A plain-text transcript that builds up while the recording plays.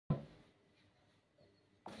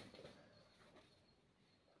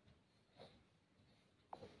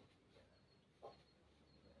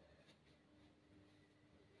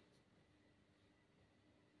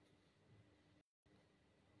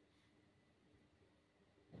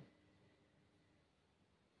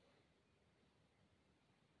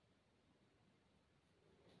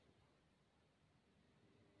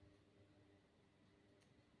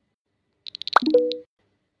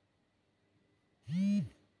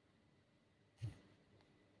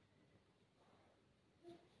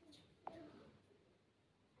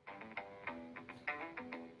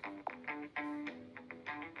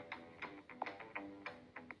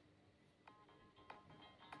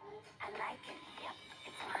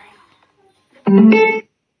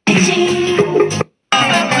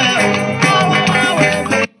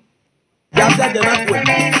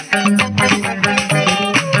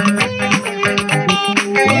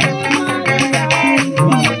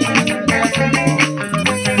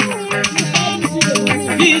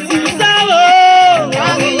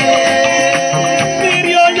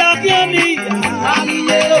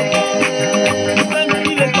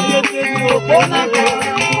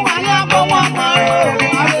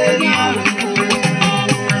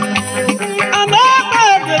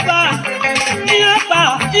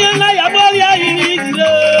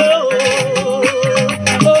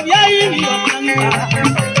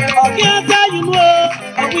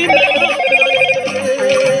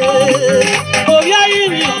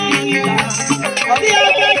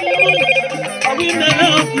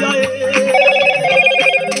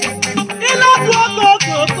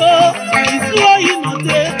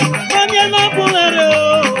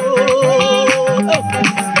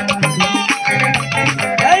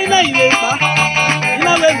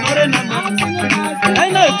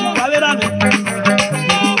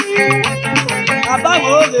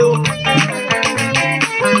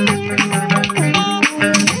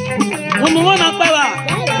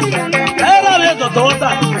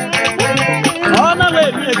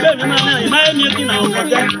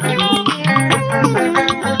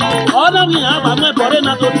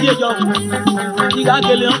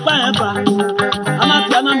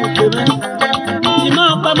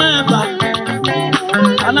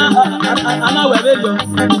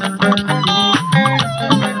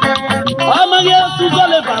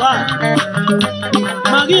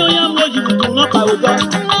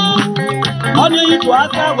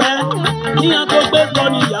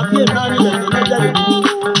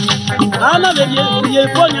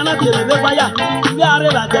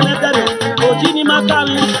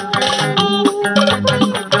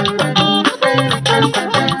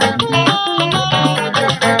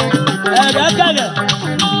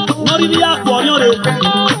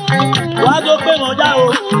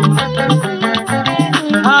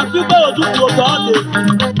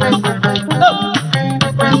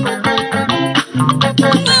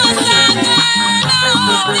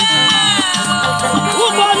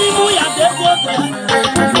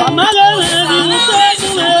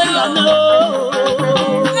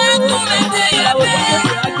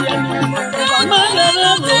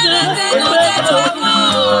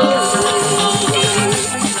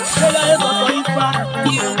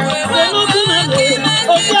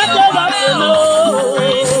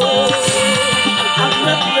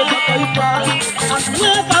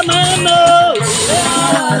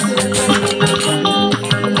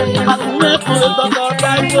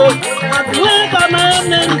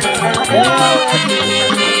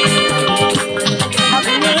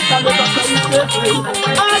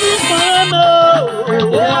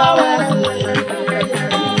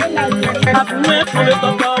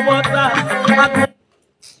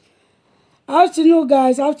Afternoon,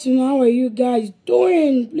 guys. Afternoon. How are you guys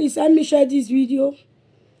doing? Please help me share this video.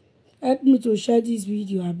 Help me to share this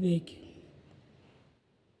video, I beg.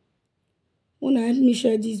 Wanna help me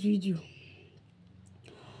share this video?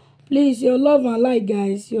 Please, your love and like,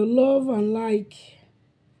 guys. Your love and like.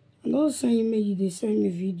 I'm not saying me they send me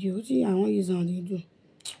video. See, I want use how they do.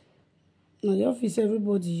 Now the office,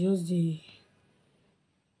 everybody just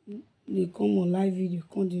they come on live video,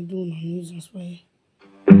 come they do on news and spy.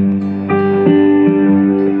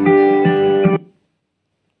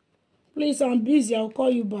 Please, I'm busy. I'll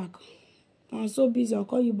call you back. I'm so busy. I'll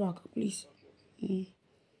call you back, please.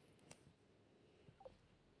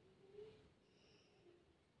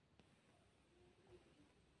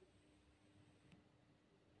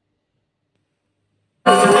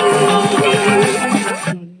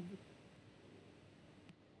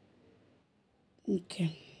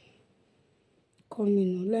 Okay. Come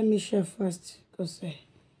in. Let me share first, because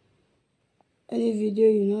any video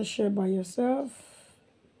you not share by yourself,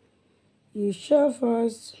 you share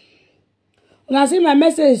first. When I see my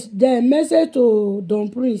message there, message to Don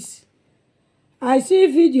Prince. I see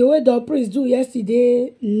video where Don Prince do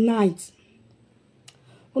yesterday night.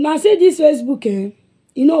 When I see this Facebook,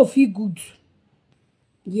 you know, feel good.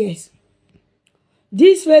 Yes.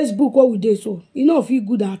 This Facebook, what we do so, you know, feel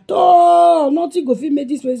good at all. Nothing go feel make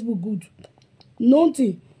this Facebook good.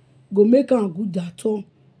 Nothing go make am good at all.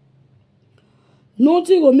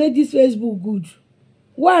 Nothing go make this Facebook good.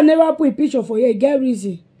 Why I never put a picture for you? You get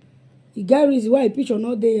reason. You get reason why a picture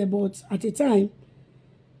not there, but at the time,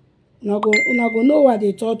 una go know what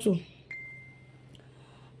they talk to.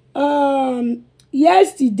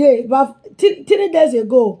 Yesterday, but 3 days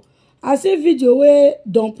ago, I see video where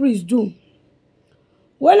Don Prince do.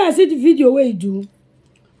 When I see the video where you do,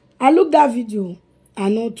 I look that video, I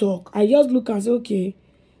no talk. I just look and say, okay.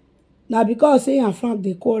 Now because say and Frank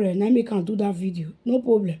they quarrel, now me can do that video. No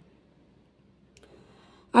problem.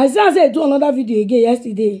 I say do another video again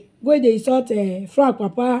yesterday. Where they insult Frank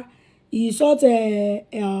Papa, he insult Lady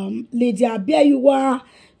Abiayuwa,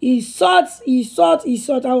 he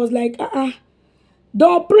insult. I was like,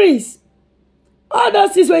 don't Prince. All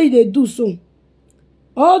those things where they do so.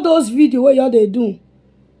 All those videos where y'all they do.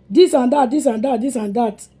 This and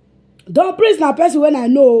that. Don't Prince na person when I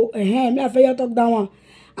know, me I feel talk that one.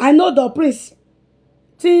 I know the Prince.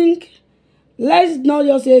 Let's not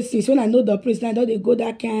just say 6 when I know the Prince. Now they go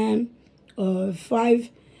that camp 5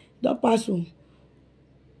 the person.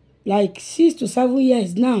 Like 6 to 7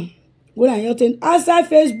 years now. When I outside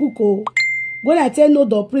Facebook, when I tell no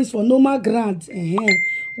the Prince for normal grant,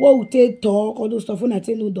 what would they talk, all those stuff when I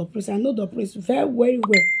tell no the Prince. I know the Prince very well.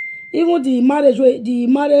 Even the marriage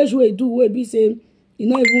way do will be say it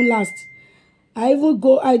not even last. I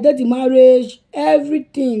did the marriage,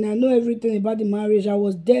 everything. I know everything about the marriage. I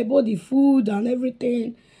was there, both the food and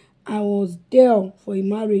everything. I was there for a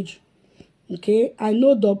marriage. Okay, I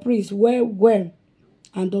know the Prince well,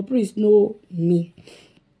 and the Prince know me.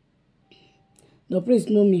 The Prince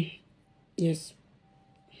know me. Yes.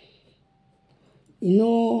 You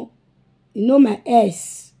know my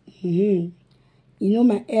ex. You know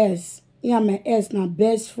my ex. Yeah, my ex now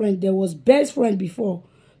best friend. There was best friend before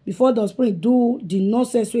the Prince do the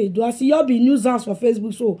nonsense way do. I see y'all be news house for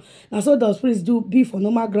Facebook, so now so the Prince do be for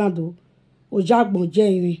normal ground o jagbon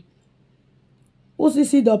Jerry. Who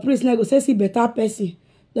see the Prince now go say better person.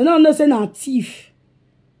 They don't know say na thief.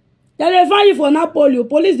 They find you for Napoli.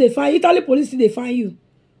 Police they find Italy police they find you.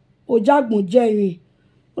 O jagbon Jerry.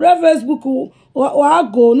 Ore Facebook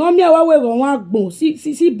or go no me we go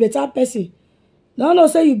see better person. No, no,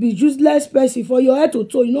 say you be useless person for your head to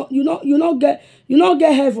toe. You not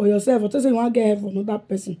get help for yourself. Or to say you want get help for another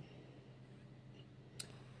person.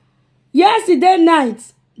 Yesterday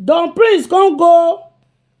night, Don Prince can't go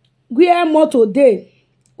where motor day.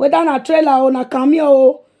 Whether na trailer or na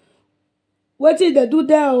cameo, what did they do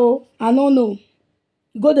there? I don't know.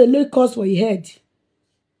 You go the late cost for your head.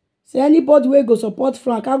 Say anybody will go support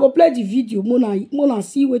Frank. I go play the video. Mona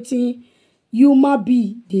see wetin human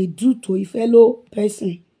be they do to a fellow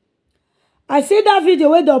person. I see that video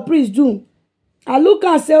where the Prince do. I look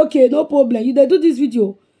and say, okay, no problem. You they do this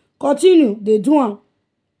video. Continue. They do one.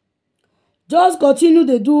 Just continue.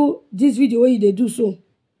 They do this video where they do so.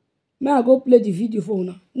 May I go play the video for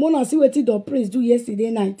now. Mona see what the Prince do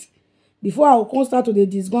yesterday night. Before I will come start to the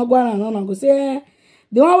disgongwa and on. I go say,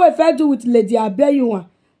 the one we fair do with Lady Abiayuwa.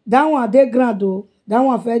 That one they grand though. That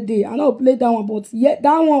one fair day. I know play that one, but yet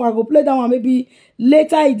that one I go play that one maybe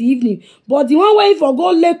later in the evening. But the one where if I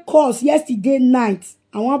go late course yesterday night,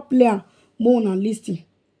 I want play more and listen.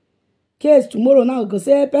 Case tomorrow now go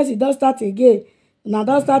say person don't start again. Now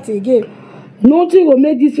don't start again. Nothing will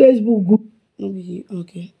make this Facebook good.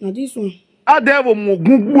 Okay. Now this one. Adevo mo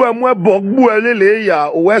gungu emu ebogbu elele ya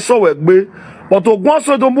owe so wegbe. But ogun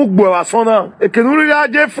so do mu gbo asan na. Ekenuri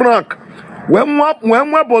aje Frank. When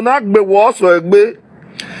bona gbe wo so egbe.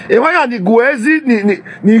 E wa ya ni goezi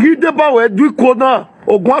ni rideba we du kona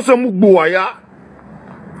ogun so mu gbo aya.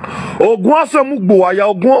 Ogun so mu gbo aya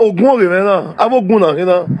ogun re na. Abogun na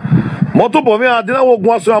hina. Moto bo mi ade na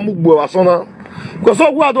ogun so mu gbo asan na. Because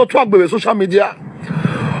ogun ado to agbe social media.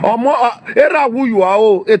 Omo era wu you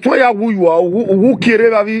are eto ya wu you are wu kere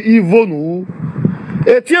ba vi ivonu.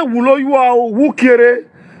 Etie wulo you are wu kere.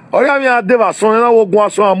 Oya mi ade va son na ogun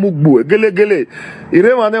aso amugbo gelegele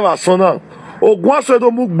ire ma ne va son na ogun aso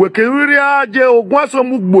do mugbo ke riri aje ogun aso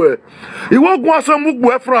mugbo iwo ogun aso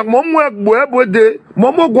mugbo Frank mo mu egbo ebode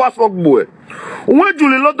mo mo ogun aso gbo won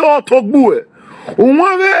juli lodo to gbo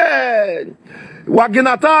won be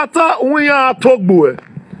wagina tata won ya to gbo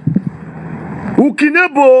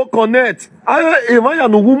ukinebo connect ayo evanya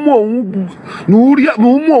no wumo no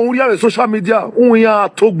ria social media won ya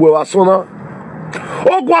to gbo wa son na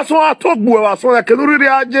ogwaso atogbu e waso ya keluriri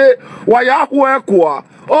aje wa ya hu ekwa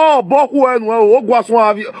o boku enu ogwaso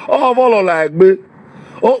avi o volo la egbe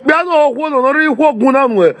o bia no ogwo no ri hu ogun na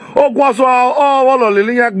nu e ogwaso o volo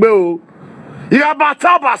le yan gbe o ya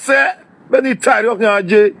bata base beni tari o kan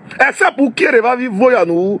aje except u kere ba vi voya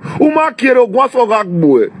nu u ma kere ogwaso ga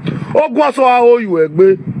gbo e ogwaso a oyu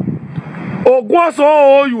egbe ogwaso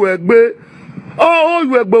o oyu egbe o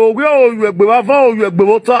oyu egbe ogwe oyu egbe ba fa oyu egbe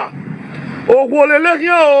wota ogwo lele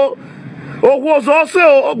yan o ogwo so se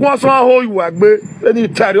ogwo so aho iwa gbe eni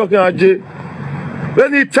tari o kan aje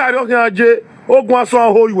ogwo so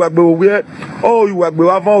aho iwa gbe ogwe o iwa gbe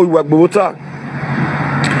wa fa o iwa gbe wota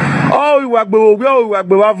Oh, you are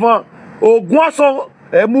going avant. Oh, Guasson,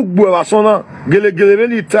 et Mougbo à son nom. Gele,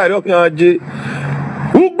 ni taille, ok,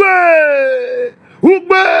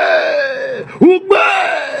 Ugbe!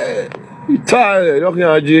 Taille,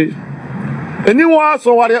 ok, anyone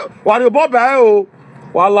so what you bob o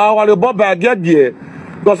wala what you bob get there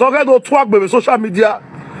because I do talk be social media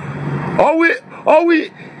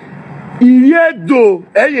we iyedo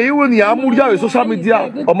eye iwo ni amuri social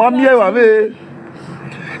media o ma mi e wa be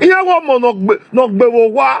iye wo mo no gbe wo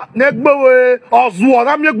wa ne gbe we ozuo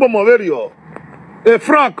na mi gbo mo veri o e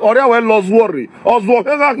Frank ore we lozwori ozuo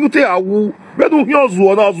ga kute awu be do hi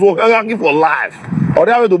ozuo na ozuo ga ki for life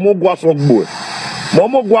ore we do mo gwa so gbo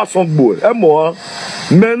Momo Guasson e mo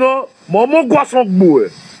meno Momo Guasson boy.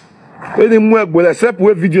 Any more boy except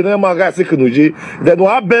we video na ma ga se kenoje. Then we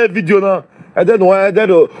have video na and then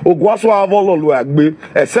o Guasson avolo lo agbe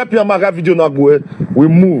except ya ma ga video na boy we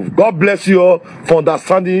move. God bless you all for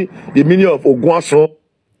understanding the meaning of Guasson.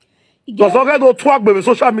 Because I do talk be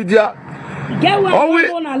social media.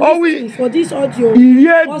 We for this audio.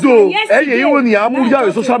 Iyedo eye iwo ni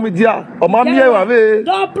amuri social media. O ma mi e wa be.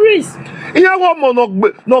 Don't priest. Iye wo mo no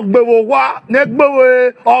gbe wo wa ne gbe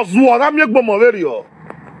we ozuo na mi gbo mo veri o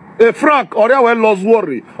e Frank ore we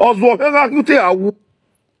lozwori ozuo ga kute awu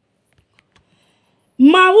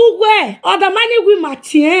Mawugwe odamani gwi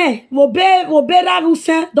matien wo be ra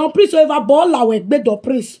rusin don priest o va ball la we gbe don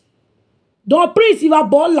priest il va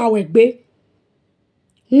ball la we gbe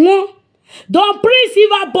won don priest il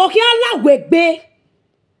va ball kian la we gbe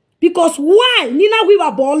because why ni na we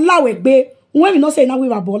va ball la we gbe when we not say now we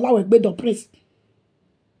have ball we the priest.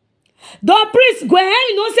 The priest go ahead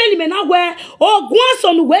we not say na where oh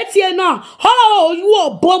Guasson wait here now. Oh you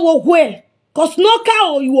are born where? Cause no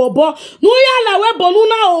cow you are born. No ya la we born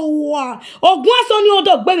na oh Guasson you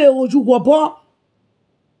dog baby you were born.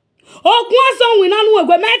 Oh Guasson we na no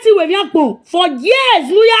we mighty we yankpon for years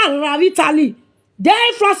no ya ravitali.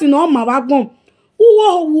 Then frost in all my wagon.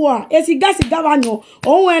 Uwo esiga banyo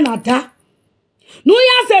oh when ada. No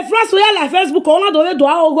ya se France ya la Facebook ona do do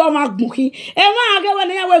awo ma gun ki e ma age we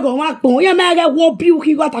na we go ma pon ye ma age wo bi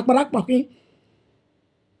ki go takpara pakin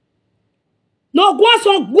no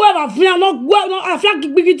Guasson gbo ba fia no gbo no afia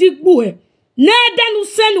gbigiti gbo e na de nu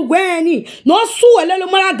sen we ni no su ele lo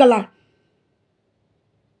mara gala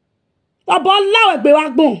babo lawe gbe wa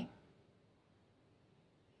gbon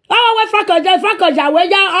awo we frakaja we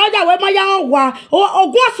ya we ma ya wa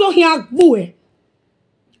o Guasson hin agbo e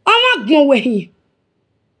ama gbon we hin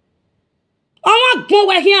I'm going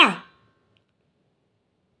over here.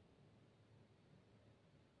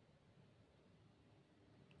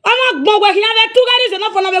 I'm going over here. The two guys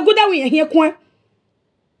enough for a good day here. I'm going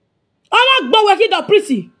over here. The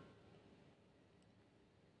priest.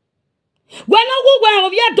 When I go where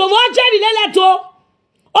of yet to watch every letter.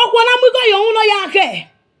 Oh, when I'm going on no yake.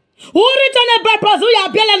 Who return a bread plus we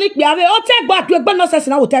are belly me away or take back to a bonus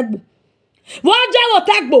and I will take. One jay will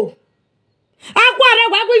take bo. Akware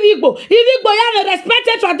wa gwi Igbo ya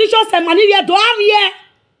respected traditions and manivia do have here.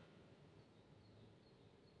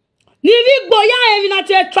 Ni Igbo ya even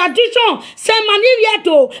tradition se manivia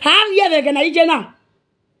to have here the Nigeria.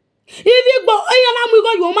 If Igbo na mu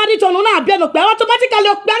go you marry to no na bia no pe automatically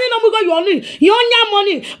o pe no mu go you oni you nya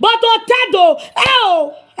money but o tedo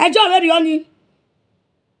ejo very oni.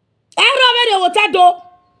 Very o tedo.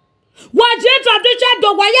 Waje tradition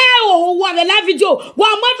do wa ye o wa the live video wa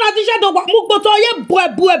ma tradition do wa mu gboto ye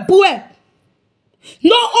bue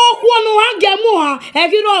no okwo no hange mu ha e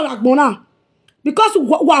fi ro ragbon na because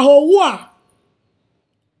wa ho wa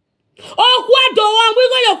okwo do wa we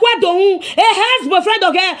go yo kwa do hu e ex boyfriend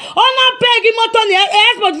okay ona pegi moto ni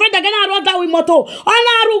ex boyfriend again na ro da wi moto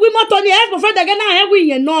ona ru wi moto ni ex boyfriend again na he wi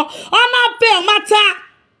yen no ona pe mata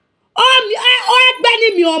o egbe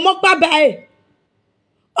ni mi o mo pa ba e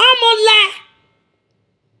Omola.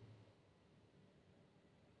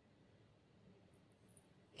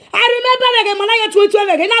 I remember the manaya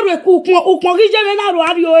 2012 again. I ukmo gije na ro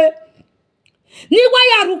ario e. Ni wa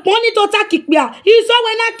ya ru pon ni to ta kipia. Iso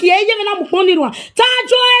we na kie ye na mu pon ni ru. Ta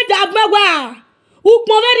jo e da mewa.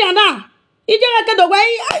 Ukmo veri ana. Ije we ke do we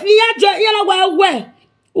ya jo ye na wa we.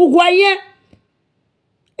 Ugwa ye.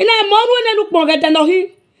 Ina mo ru ne lu pon ge no hi.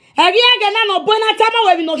 Eri age na no bo na tama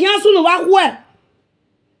we bi no hi asu no wa we.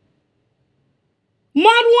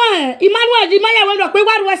 Emmanuel di maya we pe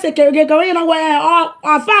wa ru se ke na we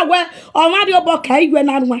afa we o ma di obo ka igwe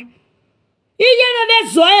na ru iye me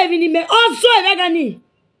zo e vi ni me o zo e ga ni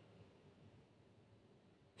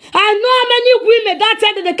I know many women that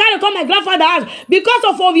said they can't come my grandfather house because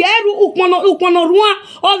of Ovieru ukmono ruan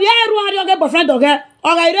Ovieru ari oge boyfriend oge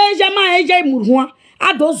ire je ma eje mu ruan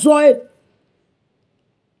ado zo e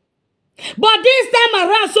But this time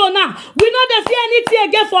around, so now, we know they fear anything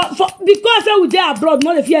again for because we dey abroad,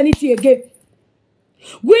 no they fear anything again.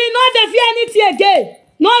 We know they fear anything again.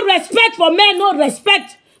 No respect for men, no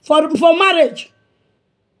respect for marriage.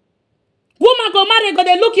 Woman go marry, go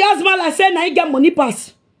they look your husband like say, now you get money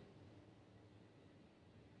pass.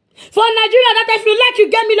 For Nigeria, that if you like, you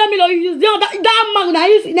get million, you that man, now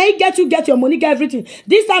you get your money, get everything.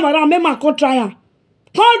 This time around, make man come try her.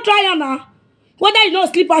 Come try her now. Whether you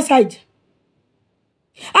don't sleep outside.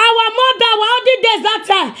 Our mother, our olden days that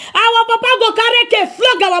time, our papa go carry cake,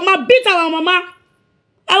 flog our mama, beat our mama.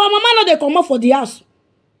 Our mama no they come up for the house.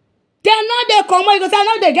 They know they come up because I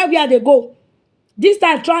know they get where they go. This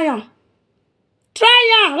time, try her.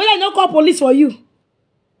 Try her. When they no call police for you.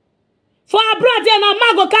 For abroad, then a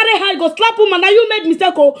man go carry her, go slap woman. Now you made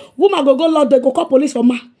mistake, oh, woman go loud, they go call police for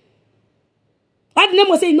man. That name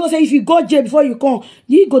will say, you know, say if you go jail before you come,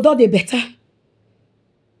 you go do the better.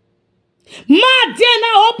 Mad day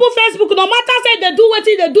now, open Facebook, no matter say they do what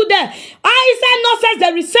they do there. I say no sense,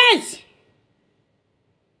 there is sense.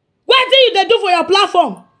 What do they do for your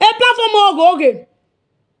platform? A platform will go okay.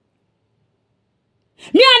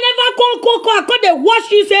 Me, I never call, they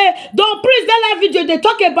watch you say, don't praise the live video, they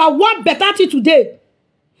talk about one better thing today.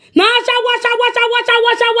 Now, watch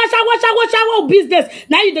business.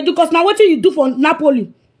 Now you do, because now what you do for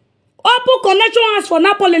Napoli? Open connection house for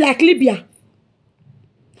Napoli like Libya.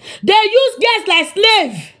 They use guests like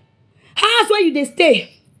slave. House where you they stay.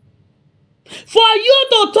 For you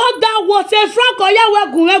to talk that word, say Frank Oya we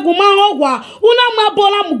guman una ma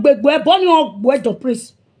bola mugbegbe boni ogbo do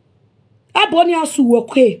praise. E boni asu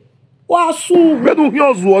woke. Wa su. Me do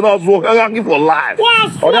hian zuo na zuo kan for life. Wa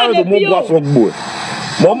su le bi o.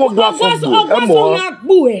 Mo gbo so gbo. E mo.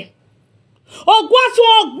 Ogwaso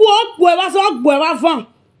ogbo wa fan.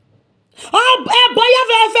 Oh, boya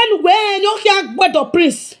ve we no hian gbo do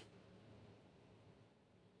praise.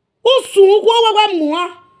 Usungu wa mua.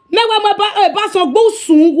 Mewa ba so gbo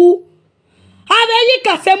usungu. Ave yi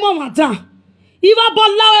ka se mo madan. Iwa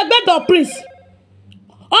bola egbe do praise.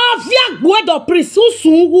 Oh, via gbo do praise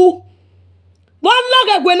usungu. Bon log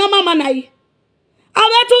egwe no mama na yi.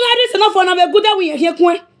 Ave tu ga dis no for na be good we here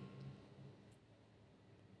kun.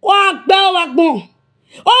 Wa gbe wa gbon.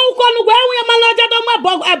 O ko nu gbe wi ma loja do mo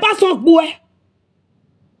bo e ba so gbo e.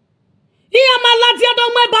 Iya ma latia do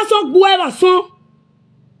mo e ba so gbo e ba so.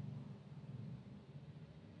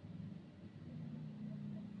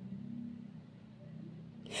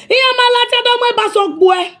 Iya ma latia do mo e ba so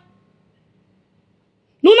gbo e.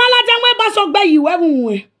 Nu na latia mo e ba so gbe yi we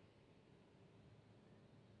wun e.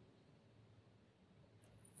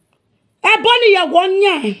 E boni ya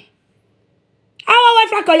wonya. Awa we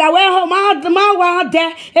fa ko ya we ho ma wa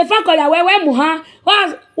de e fa ko ya we mu ha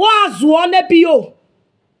wa zuo ne bi o.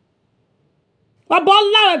 Wa bo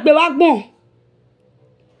la egbe wa gbon.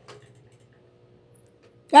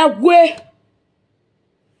 Egwe.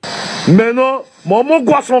 Maintenant, mo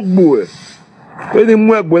gwa son gbo e. E ni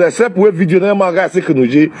mu egbo le se pour video na ma ga se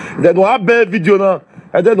kenoje. De no abe video na.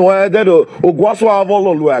 And then Ogwaso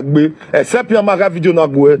Avolo Agbe, except Yamaga video na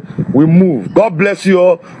gwe, we move. God bless you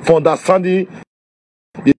all for understanding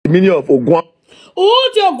the meaning of Ogwan.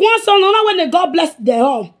 Oh, the Ogwaso, no, when the God bless them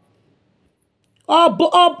all.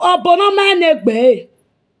 Bonoman Egbe.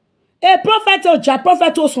 A prophet or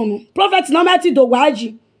prophet also. Prophet no matter do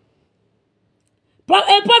waji. A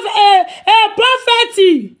prophet,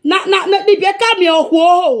 na the Bekami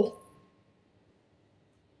or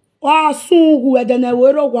wa sungu edene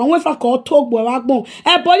wero wa won fa ko togbo wa gbon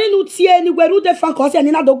e bo ninu tie ni weru de fa ko se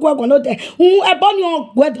ni na dogo egon no de e bo ni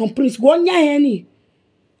ogbo don prince go nya he ni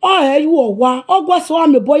o he yu owa ogwa so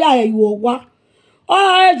am boya he yu owa o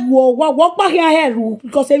he yu owa wo pa he ru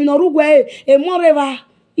because e no rugwe e mo reva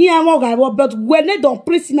iya mo ga but we ne don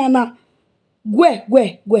prince na gwe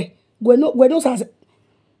no sa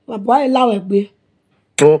wa boy lawe gbe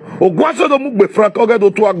so ogwa so do mu gbe frank oge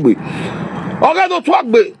do to agbe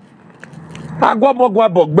agwa mogwa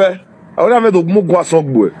bogbe awon ave do mu gwa so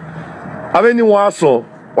gbo ave ni won aso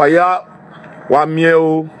wa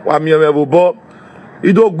mie me bobo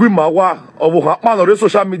ido gwima wa obo kan pa no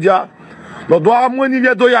social media no do amu ni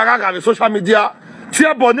vie do ya ga social media ti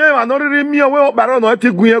e bo ne ma no riri mi we o paro no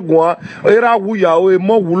ti gun egun era wu ya o e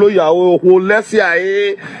mo wulo ya o ho lesi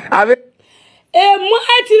aye ave e mo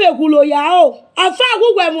ati le wulo ya o afa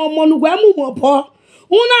agugwe mo nu gwe mu mo po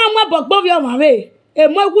una mo bogbo vi o ma we e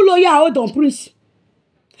mo wulo ya o don prince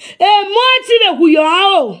e mo ti le wuyo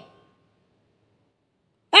o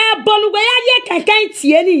e bonu gbe ya ye kankan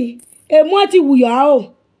tie ni e mo ti wuyo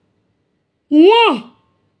o won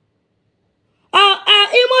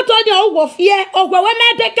imoto ni owo fie ogwe we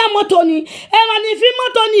medeka moto ni ma ni fi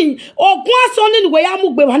moto ni ogun aso ni we ya mu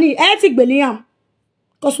gbe wa ni ti gbele yan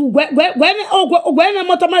cause gwe me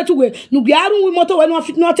moto ma tu we nu bi arun wi moto we no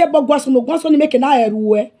fit no te bogwa so no gwa so ni make na eru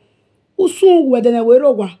we usun we de na we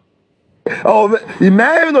ro wa oh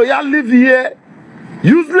imagine no ya live here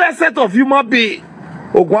useless set of human being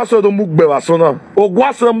ogun aso do mu gbe wa so na ogun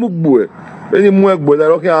aso mu gbo eni mu egbo le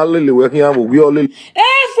ro ki an lele we ki an mo gbe o lele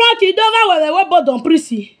Frankie Dover we bodon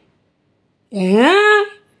prisi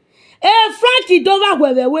Frankie Dover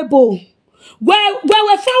we bo we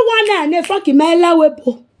fa one na Frankie mela we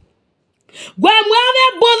bo we mu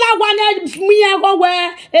ave bola one mi ago we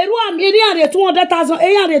eru am iri are 200,000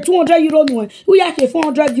 e are 200 euro nu we ya ke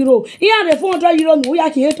 400 euro e are 400 euro nu we ya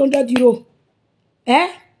ke 800 euro e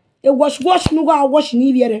wash nu go wash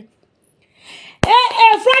ni biere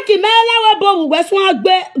Frankie mela we bo we so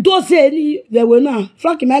agbe doze ni we na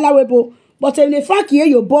Frankie mela we bo but if Frankie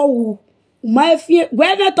yo bo my fie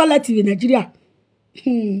we na toilet in Nigeria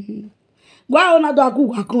gwa ona do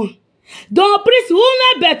agu akon don prisi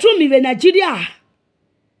una bedroom in Nigeria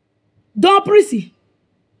don prisi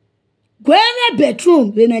gwe na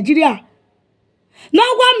bedroom in Nigeria na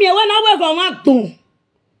gwa mi we na we go wan tun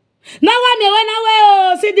na wa me we na we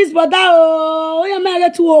oh see this brother oh ya me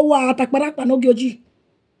get to wa atakpara pa no gyoji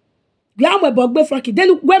gbe am we bogbe Frankie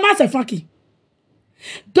then we ma se Frankie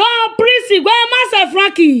don prisi gwe ma se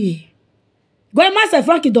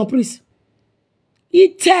Frankie don prisi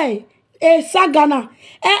ite sagana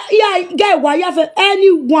ya get wa ya for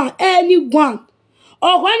anyone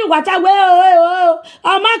oh when you wata we oh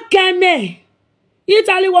ama keme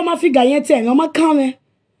Italy wo ma figure yen te o ma kan me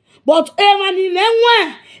but man ni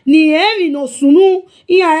lenwe ni emi no sunu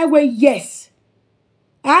iya ewe yes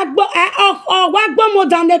agbo wa gbo mo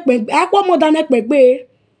dan pegbe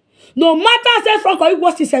no matter say Frank or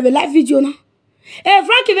was this a live video na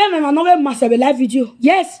Frank even me no we ma a live video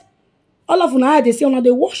yes all of una they say una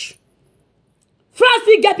dey wash France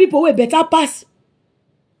get people wey better pass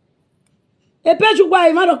peju gba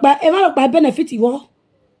e ma ro pa benefit wo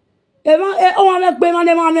o wa me gbe ma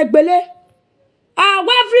me gbele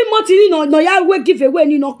every month no ya we give away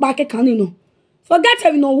ni no pa kekan ni no forget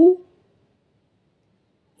every no who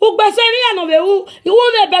ugbe se ri no be who you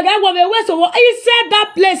will be beg wo be we so he said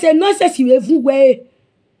that place a nonsense you everywhere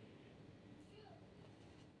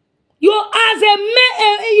you as a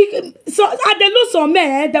man so at the look some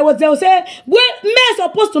men they say men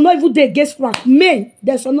supposed to know even they against Frank men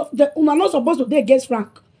there's not supposed to they against Frank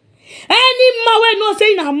any man we no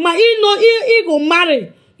say na man he go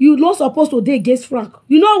marry. You not supposed to dey against Frank.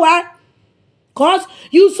 You know why? Cause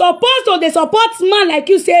you supposed to they support man like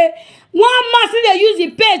you say. One man see they use the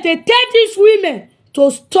page. They tell these women to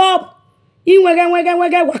stop. In wega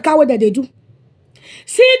waka what they do.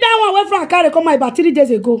 See that one where Frank carry come about 3 days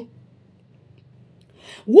ago.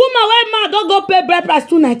 Woman where man don't go pay bride price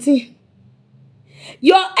 219.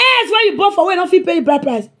 Your ass when you born for when don't fit pay bride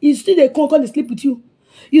price. You still they come they sleep with you.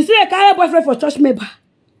 You still they carry boyfriend for church member.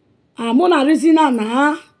 I'm on a reason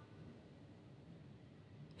now.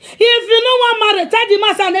 If you know one married, tell the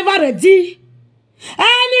master never ready.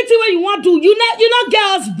 Anything where you want to, you not get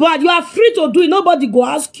us bad. You are free to do it. Nobody go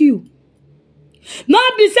ask you.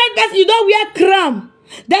 Not be said that you don't wear cram.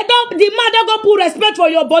 The man don't go put respect for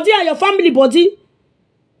your body and your family body.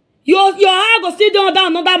 Your hair go still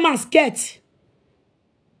down another man's skirt.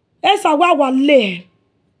 That's a wale.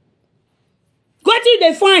 Go till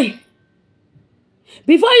they find.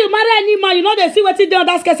 Before you marry any man, you know they see what he done.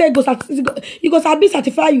 That's you go be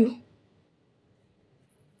certify you.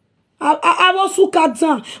 I was so cut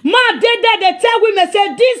down. Man, they tell women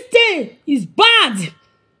say this thing is bad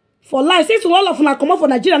for life. Since all of them come out for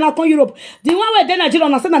Nigeria now come Europe, the one where they Nigeria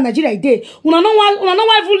understand that Nigeria is there. Una no one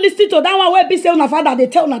even listen to that one where be say una father they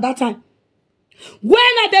tell una that time.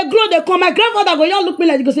 When they grow, they come. My grandfather go y'all look me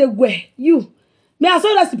like they go say where you. Me I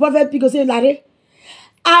saw that's the prophet people say Larry.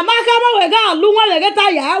 Amakama we ga lunwa we get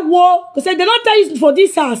ya wo because they don't tell you for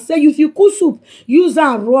this house say if you cook soup use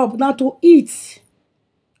and rub not to eat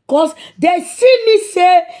because they see me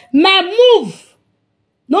say my move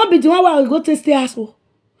not be the one where I go to stay house oh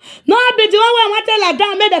not be the one where I want to like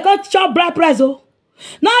that make they go chop bride price oh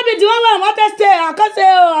not be the one where I want to stay I can't say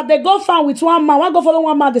oh they go farm with one man go follow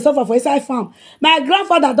one man they suffer for inside farm my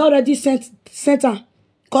grandfather already sent her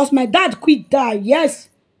because my dad quit die yes.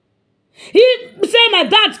 He say my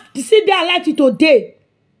dad see there like it today.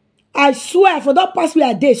 I swear for that past week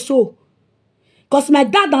I did so. Cause my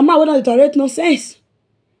dad and ma will not tolerate no sense.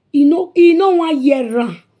 He know 1 year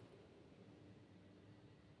run.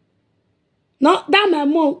 Now that my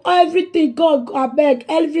mom everything God I beg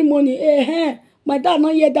every morning. My dad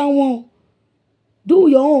not hear that one. Do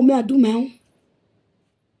your own, me I do my own.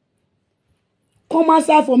 Come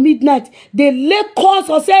outside for midnight. They lay calls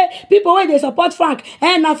or say people where they support Frank.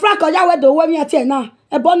 And now Frank or ya where the way me at now.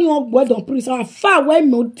 A bonny on word on priest. I'm far away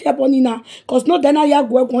no tell bonny now. Cause no then I ya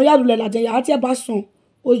go on ya rule la den ya ati bason.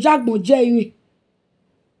 O Jack mo je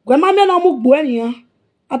Grandma me no mu gbo eniyan.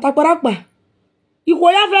 Ataparapa.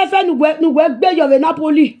 Iko ya fe nu gbe gbe yo ve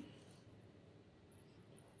Napoli.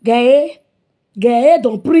 Gaye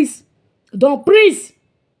don't priest. Don't priest.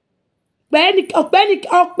 Benny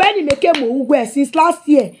make a move since last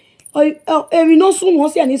year. We know soon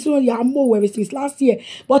once and soon you more since last year.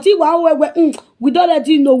 But he we don't let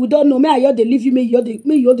you know, we don't know. Me I hear they leave you, me you're the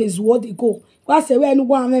what they go. What's the way no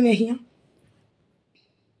one me here?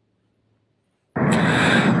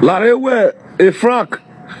 Larewe e Frank.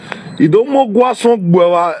 I don't mo gwa son gbo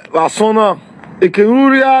wa sona. E ke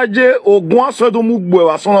nuri aje ogun aso do mu gbo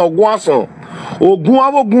wa sona ogun aso. Ogun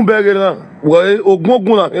abogun bere na. We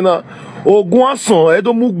ogun na. Ogun asan e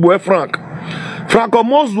do mu gbo Frank. Frank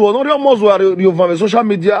omozu no ri omozu are ri over social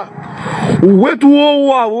media. We tu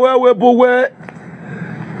wa we bo we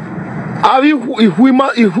ari ihu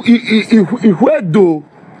do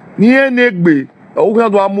ni enegbe.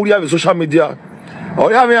 Ogun do amuri ave social media.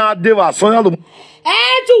 Oya me ade wa son do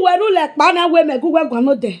Tu weru le pa na we me gugwe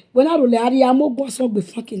gwano de. We na rule ari amogun asan gbe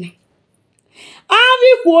Frank.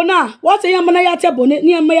 Ari ku na, what say yamana ya te bone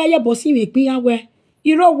ni ema ya ye bosi we pin ya we.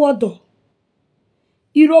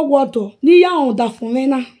 Iro wodo ni ya on da fun me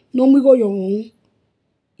na no mi go yo won.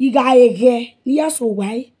 Iga ege ni ya so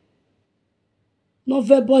wai. No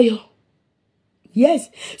ve boyo. Yes,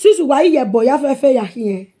 sisu wai ye boya fe ya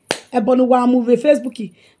hien. E bonu wa move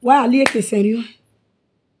Facebook wa ali eke serious.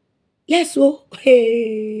 Yes o.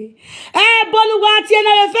 Hey. Bonu wa ti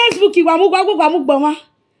na Facebook wa mu gbon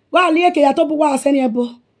wa ali eke ya to bu wa se ni ebo.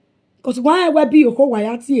 Cause wa we bi oko wa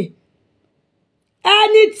ya ti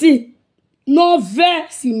anything no ve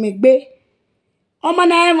si megbe omo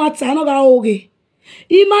na e mata no ga oge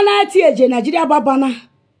imana ti eje Nigeria babana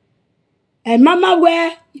e mama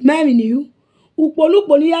we memi ni you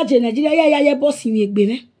upolupo ni ya je Nigeria ya ye boss mi egbe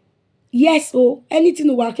me yes o anything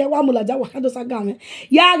wa ke wa mulaja wa kado saga me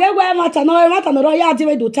ya ge we mata no ro ya ti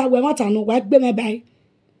we do ta we mata no wa gbe me bai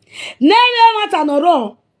ne mata no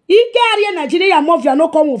ro ike ari Nigeria mafia no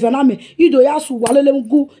come over na me ido ya su walele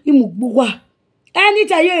mgu imugbu wa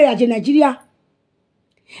anytime you are in Nigeria,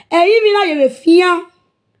 and even now you fian,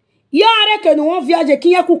 ya reckon one viage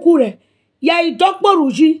kinya kukure, ya I dokbo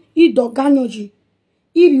ruji, I doganyoji,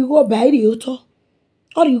 you go by the auto,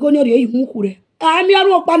 or you go near the mukure. I mean, I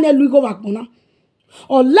don't want to go back on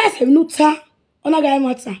or less have no ta on a guy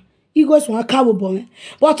matter. He goes one cow boy,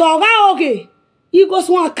 but all okay, he goes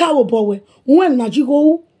one cow boy, when not you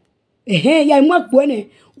go, eh, ya mock buene,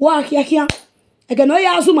 walk here, I can know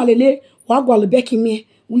ya sumalele. Wagwa Becky me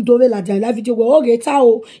undove la jan la video go oge ta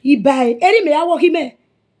o ibai eri me ya wo ki me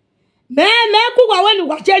ku wa wenu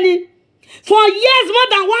wa jeni for years more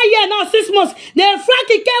than 1 year now 6 months the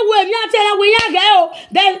Frankie ke we mi atele we ya ge o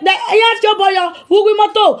the ya cho boyo wugu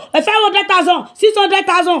moto 500,000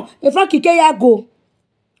 600,000 the Frankie ke ya go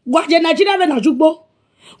wa je Nigeria be na jugbo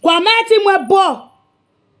kwa meti mo bo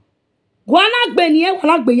gwa na gbe ni e wa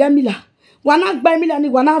na gbe yemila wa na gba emila ni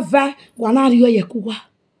wa na va wa na ri oye ku wa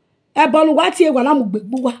ebonu wati egwa na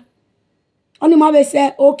mugbegbu wa oni ma be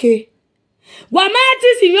say okay wa ma ti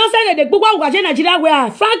si mi o se de gbogbo wa je Nigeria we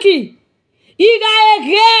Frankie iga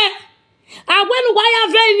ege agwenu wa ya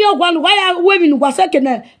ve ni ogwa nu wa ya we mi nu wa se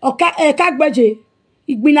kene oka ka gbeje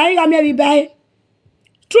igbina iga mi bi bai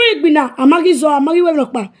true igbina amagi we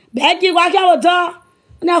ropa Becky wa ka odo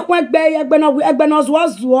na kun egbe no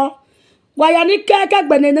zuo wa ya ni keke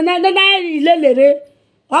gbe na ilelere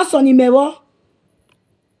o so ni mewo.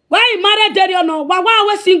 Why marry there no? Why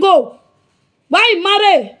we single? Why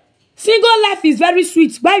marry? Single life is very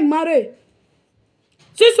sweet. Why marry?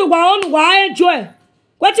 Since you why enjoy?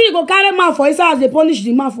 What you go carry man for? It's as they punish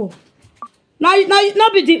the man for. Now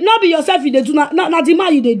not be yourself you they do not the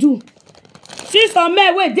man you they do. See some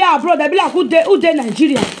men wait they abroad they be like who they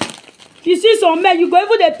Nigeria. You see some men you go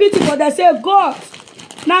even they pity but they say God.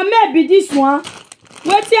 Now maybe this one.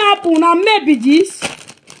 What happen? Now maybe this.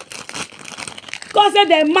 Because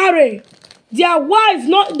they marry their wife,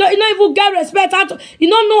 don't even get respect. You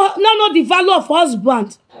don't know the value of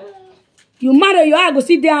husband. You marry your eye, go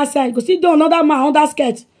sit there outside, go sit down another man on that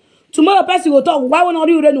skirt. Tomorrow person will talk. Why won't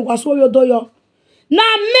you run was your door?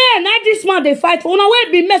 Now men, not this man they fight for. Una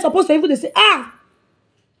way be men supposed to even they say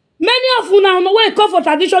many of you now no way come for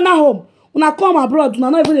traditional home. Una come abroad,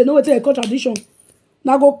 una not even they know what they call tradition.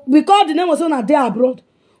 Now go because the name was on a day abroad.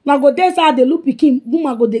 Now go there side they look pikin,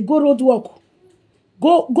 boom go they go road work.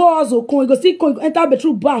 Go also come, you go still come, enter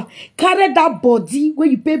bedroom bath, carry that body where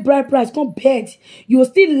you pay bride price, come bed. You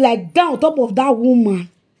still like down on top of that woman.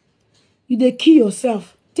 You dey kill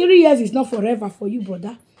yourself. 3 years is not forever for you,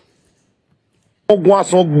 brother.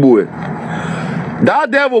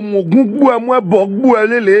 That devil mugbu emwe bogbu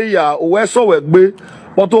elele ya owe so we gbe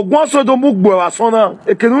but ogun so do mugbu asona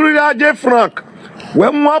ekenuri aje frank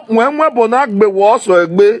we mwe bona gbe wo so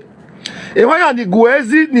egbe e wa ya ni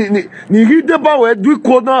guezi ni hideba we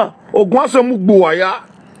dwiko na ogun so mugbu aya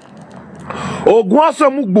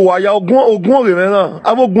ogun re na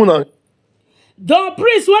abogun na Don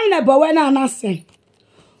priest when na bo we na na sen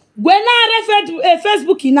we na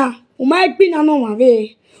Facebook ina o ma gbi na no wa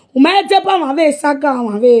we o ma deba wa we saga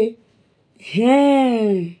wa we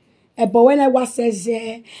but when I was says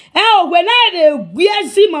when I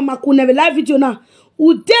see mama could never live video now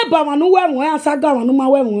u deba wa no we saga wa no ma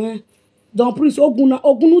we Don priest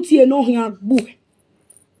ogunu tie no hian gbu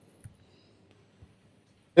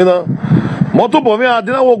moto bo me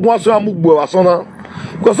adina wo gun aso amugbo asona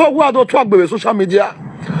because of what do to agbere social media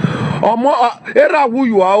omo era wu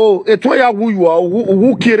you o eton ya wu you o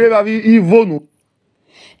wu kere ba bi ivonu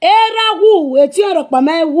era wu eti oro pa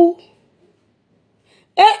ma wu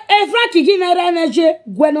Frankie gi mere meje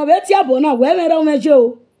gwe no be ti abo na we mere meje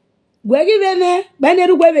o gwe gi be me be ne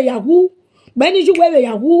ru gwe be yahu be ni ju gwe be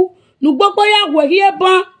yahu nu gbogbo ya gwe gi e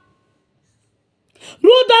ban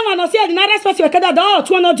Ruda man say na respect we kada do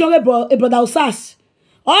 200 jowe brother Usas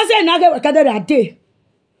o say na get we kada ra dey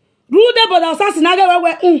Ruda brother Usas na get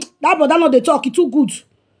we that brother no dey talk too good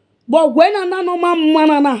but when na no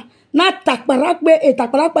man na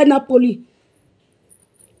takparakpe Napoli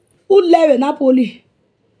u lewe Napoli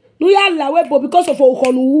nu ya lawe bo because of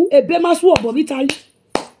okonu ebe masu obo vitali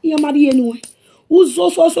iya mari enu u so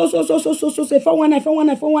se fa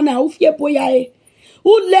wana u fie boya e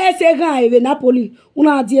u lese gan eve Napoli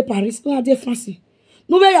una die Paris una die France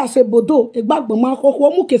nu ve ya se bodo e gbagbo ma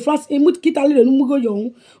kokko mu ke France e mu kitali re nu mu go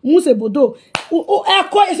yo mu se bodo o e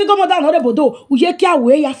ko e se go mo da no de bodo u ye ki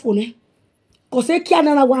awe ya fone ko se ki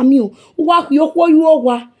anana wa mi o wa ku yo ko yo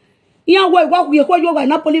wa iya wa ku yo ko yo wa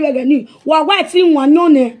Napoli we ga ni wa ti nwa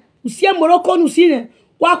nyone usie Morocco nu sine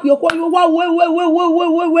wa ku yo ko yo wa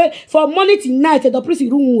we for money tonight the priest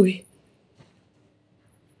room we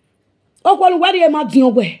Okwalu wari e ma din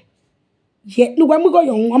ogwe. Ye nu we mu go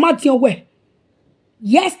yo ma din ogwe.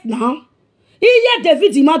 Yes now. Iye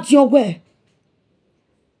David ma din ogwe.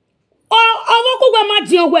 Owo ku gwe ma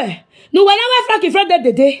din ogwe. Nu we na we Frankie friend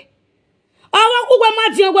dede. Owo ku gwe ma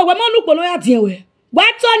din ogwe we mo nu polo ya din we. Wa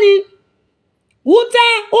to ni. Ute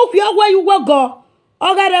o ku ogwe yu we go.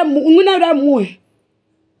 Ogare mu na re mu e.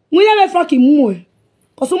 Mu na we Frankie mu e.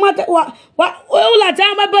 Osumate wa la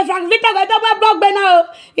jamba be Frank Victor ga do blog be na o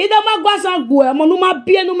ide ma gwa san gbo e mo nu ma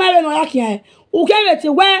bie nu mere no ya kian u kere ti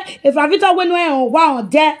we e Frank Victor we nu e wa on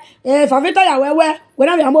de e Frank Victor ya we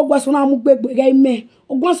na ya mo gbo so na mu gbegbe ga ime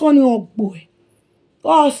ogbon so ni ogbo e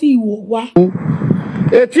o si wo wa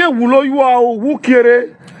eti ewulo yu a wu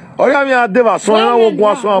kere oya mi ade ba so na wo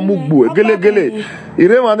gbo so amugbo gelegele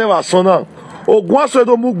ire ma ne ba so na ogun aso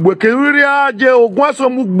do mugbo ke riri aje ogun aso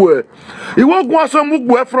mugbo iwo ogun aso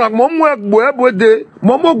mugbo Frank mo mu egbo bode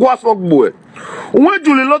mo mo ogun aso gbo won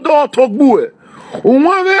juli lodo to gbo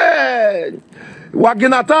won be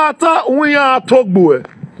wagina tata won ya to gbo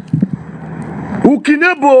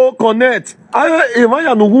ukinebo connect ayo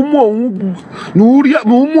emaya no wu mo ohun nu ri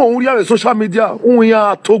ave social media won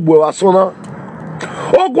ya to gbo asona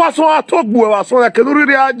ogun aso atogbo asona ke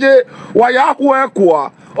riri aje wa ya ku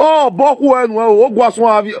ekwa boku enu o gwasun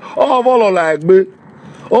avi volo la egbe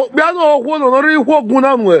o bi ano okwo no ri ikwo ogun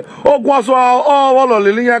na nu e o gwasun volo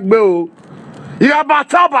le yan gbe o ya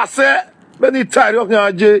bata base be ni tari o kan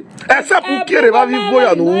aje except u kere ba vi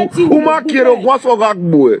boya nu u ma kere o gwasun ga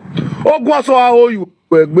gbo e o gwasun a o yu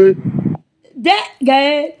egbe de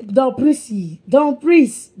guy don't priest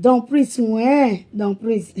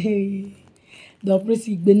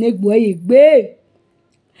igbenegbo egbe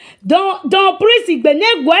Don priest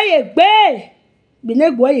gbenegbo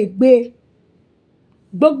ye gbe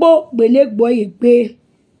gbogbo gbenegbo ye gbe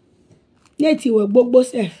neti we gbogbo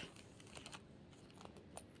sef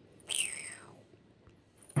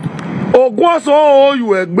ogun aso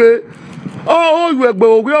oyu egbe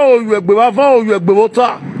ogwe oyu egbe wa fa oyu egbe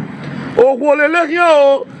wota ogwo lele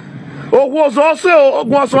kian ogwo so se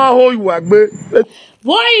ogun aso oyu egbe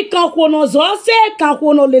voi kan ko no zo se kan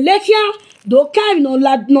ko no lele kian do kai no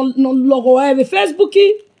logo e Facebook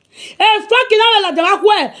Frankie na la de wa ku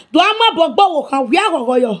e do ama bogbo wo kan wi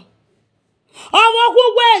agogo yo owo ku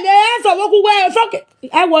gwe le so wo ku gwe Frankie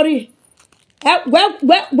I worry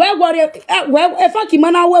where worry if I can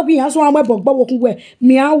man we has one web walking where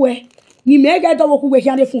me awe ni me get walk where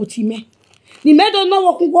here for me ni me don't know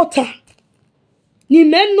walking water ni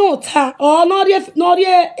me no ta or not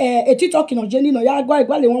a TikTok no Jenny no ya go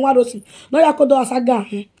igwale won wa rosi no ya kodo asaga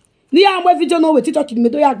ni ya mo video no we TikTok me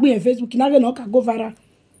do ya gbe Facebook na no ka go viral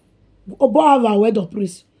obo ava word of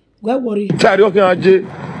praise where worry tari okin aje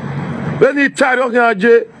beni tari okin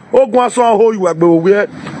aje ogun aso ho iwagbe owe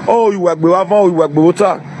o iwagbe wa van o iwagbe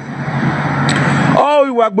ota o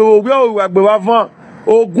iwagbe owe o iwagbe wa van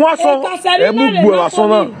ogun aso emugbo aso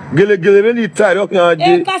na gelegele beni tari okin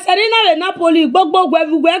aje Caserina le Napoli gbogbo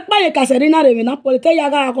everywhere pa ye Caserina le Napoli te ya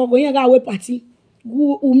ga akoko yen ga we party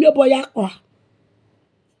umi obo ya kwa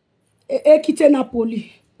kite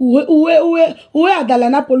Napoli uwe adala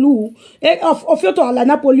Napoli ofioto ala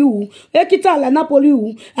Napoli kite ala Napoli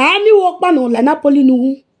ami wo pa no la Napoli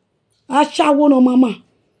nu aṣawo no mama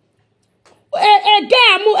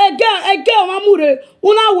ege o mamure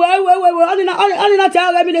una we oni na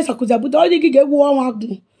ta ga mi le sakuza buto oni gige wo won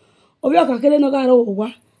agun obi o kakere no ga ro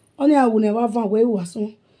wa oni awu ne wa van we wa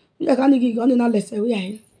so ya ka ni gige oni na lese we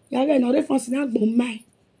ya ga no reference na gbon mai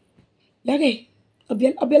ya ga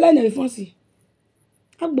obi la na reference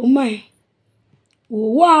agbon mai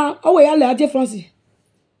wa o we ya le ate France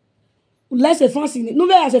lese France ni no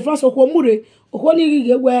ve ya se France ko mure ko ni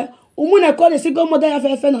gige we umune ko le sigo moda ya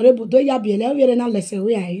fe no re budo ya biele o yere na lese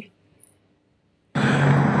we ai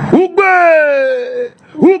ugbe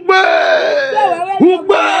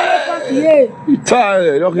ita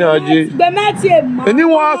lokin aje gbe mati e ma eni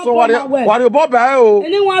won so ware boba o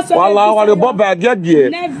wala ware boba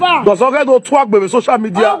gege do so ke do tu agbe social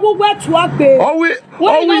media ogugbe tu agbe o we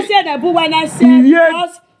say the book when I say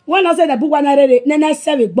because when I say the book when I read na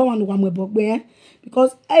say we gbo wan wa mo bogbe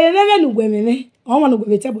because e nu gbe me o wan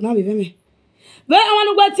gbe table na be me we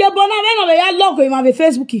wan gbe table na we no ya logo in my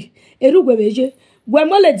Facebook eru gbe beje gbe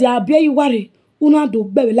mo le di abia yi ware una do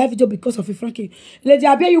gbe live video because of Frankie le di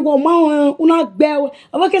abia yi wo ma una gbe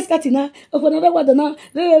o ke skatina o ko na be wa na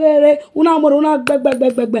una mo una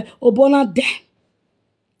gbe obona de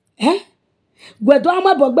gbe do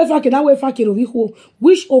ama bogbe Frankie na we Frankie ro wi ho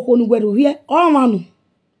wish okonu gbe ro here o manu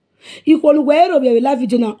ikonu gbe ro be live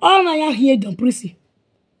video na all na ya here don prisi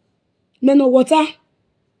me no water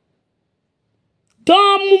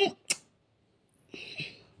dom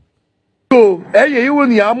so eye iwo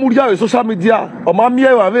ni amuri social media o ma mi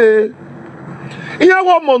e wa be iye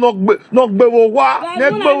wo mo no gbe wo wa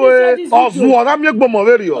ne gbe we ozuo na mi gbo mo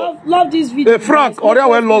very o love this video Frank ore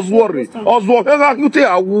we lost worry ozuo ke ga kute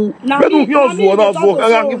awu be du hi ozuo na ozuo ke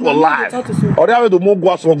ga ki for life ore we do mo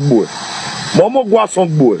gwa son gbo mo gwa son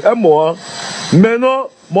gbo e mo meno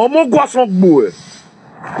mo gwa son gbo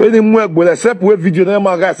e ni mu egbo le sep we video na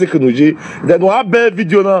ma ga se kenoji then wa be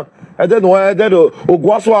video na and then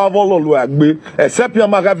ogwaso avolo lu agbe except ya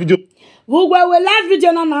maga video ugwe we live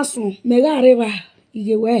video na nasun me ga reva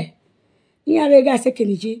igewe iya re ga se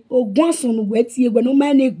kenije ogwaso nu gwe ti egwe no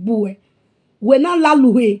ma na egbu we na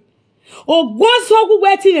laluhe ogwaso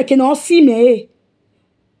gwe ti ne ke na osi me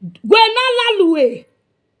gwe na laluhe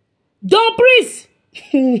don priest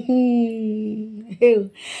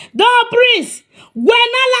don priest gwe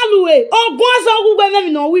na laluhe ogwaso gwe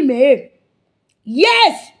me no wi me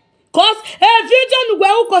yes. Cause if you don't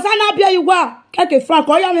go cause I na you wa keke Frank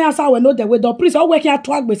o ya me answer we no the way the priest o we can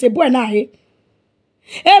to agbe say boy na boy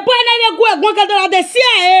na le go egbon ka do de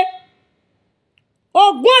sia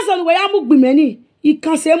ogbon so we ya mu gbime ni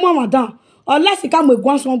ikan se mo madam unless ka mo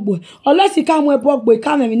egbon so gbo unless ka mo ebo gbo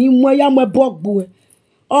ka me ni mo ya mo ebo gbo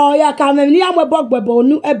o ya ka me ni ya mo ebo gbo bo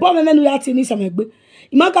nu ebo me nu ya ti ni samegbe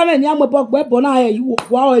ima ka me ni ya mo ebo gbo ebo na you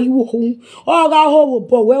wo wa you wo o ga ho wo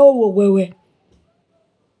bo we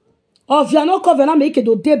of ya no cover na make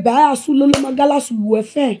do de ba asu lolo magala su we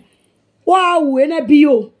fen wa we na bi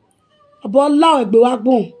o abo la egbe wa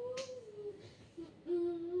gbon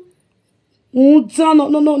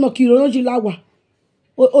no kilo no ji lawa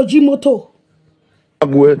oji moto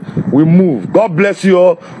we move. God bless you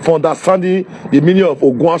all for understanding the meaning of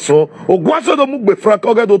ogwaso do mugbe Frank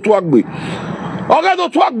oge do to agbe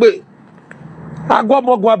agbo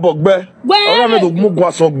mo gwa bogbe oge me do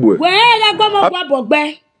mugwaso gbe we agbo mo gwa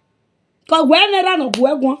bogbe ko we me ra no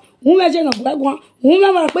gwegun un meje no gwegun un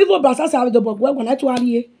me ma pe fo basa sa do gwegun na to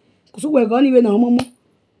ariye ko so gwegun ni we na momo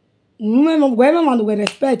un me mo gwe me ma no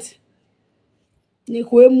respect ni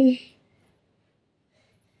ko emu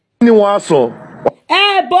ni won aso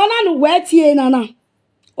bona no we tie na na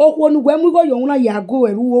okwo nu gwe mu go yo na yago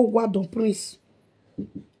eru wo gwa don prince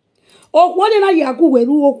okwo ni na yago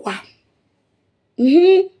eru wo kwa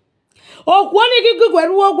okwo ni gigu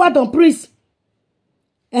eru wo gwa don prince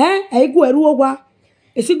e go eru ogwa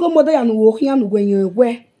esigo moda ya no wo hia no gwenye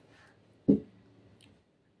egwe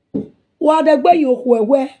wa de gbe yo ku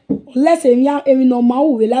egwe lese mia emi no ma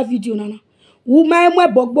wo la video nana wo ma emu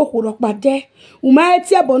ebogbo kuro pade wo ma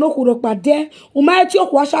ti ebo no kuro pade wo ma ti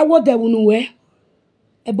oku asawo de wonu we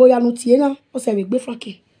ebo ya no tie na o se we gbe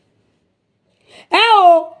franki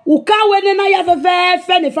o uka wene na ya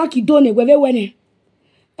fe ne franki do ne we wene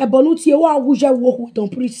ebo no tie wa wuje wo ku don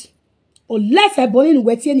preach o lese ebo ni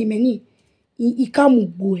we tie ni meni ikamu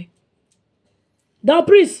gbo don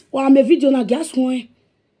preach wa me video na gas won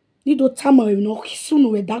ni do tama we no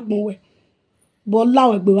sunu we dagbon we bo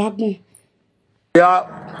lawe gbe wa gbon ya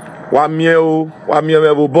wa mie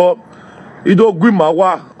me bo ido gwi ma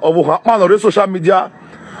wa obo ha no social media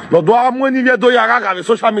no do amu ni ye do ya ga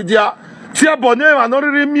social media ti e bo ne ma no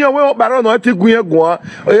riri mi we o paro no ti gun egun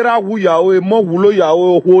era wu ya o mo wulo ya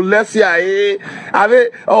o ho lesi aye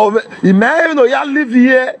ave imagine no ya live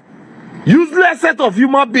here useless set of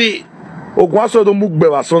human being ogun aso do mu gbe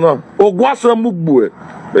wa so na ogun aso mu gbo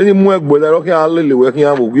eni mu egbo le ro ki an lelewe ki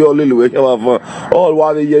an mo gbe o lelewe ki an fa all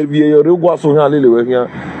wa le ye bi ogun aso ki an lelewe ki an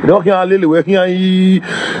ro ki an lelewe ki an yi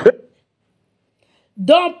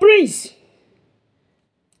don prince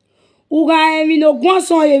uga emi no gun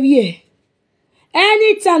aso ye wie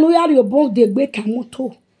anytime we are your bon de gbe ka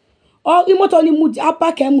moto o imoto ni mudi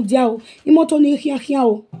apa ke mudia o imoto ni hian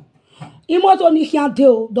o imoto ni hian de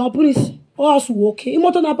o don prince o su okay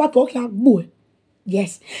imoto na pa ko hian gbo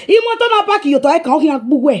yes imoto na pa ki yo to e kan hian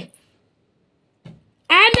gbo we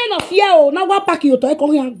ane no fia o na wa pa ki yo to e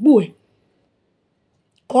kan hian gbo e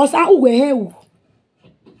cause a uwe he o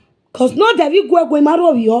cause no David go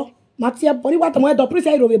maro yo matia body what mo do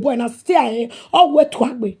prince ro be boy na stay o we to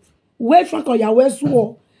agbe we frank ya we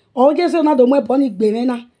zuo o je se na do mo e boni gbe me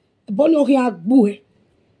na boni o hian gbo e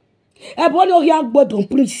boni o hian gbo don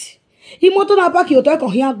prince imoto na pa ki yo to e kan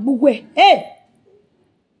hian gbo we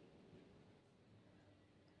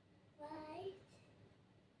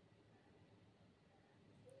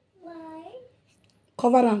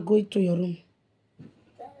cover and go to your room.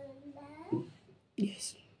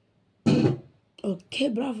 Yes. Okay,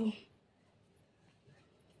 bravo.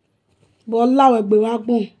 Bola we gbe wa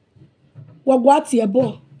gbon. Wo gwa ti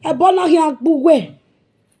ebo. Ebo na hian gbuwe.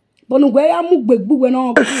 Bonu gbe ya mu gbegbugwe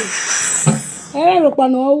na gbu. Ro pa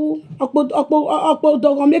no wu. Opo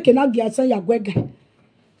dogon meke na gi asan ya gwega.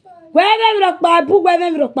 We ro pa bugwe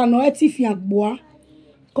me ro pa no e ti fi agbo.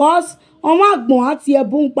 Cause on wa gbon ati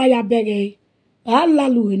ebo npa ya bere.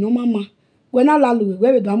 Alaluwe no mama. We na laluwe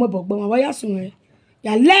we do amobogbo ma wa ya sun e.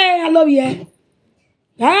 Ya le I love you.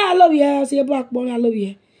 I love you. See back boy I love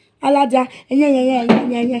you. Alaja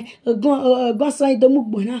enye ogun san do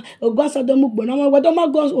mugbo na ogun san do mugbo na we do ma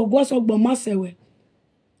ogun san gbo ma sewe.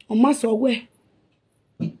 O ma so we.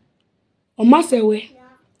 O ma sewe.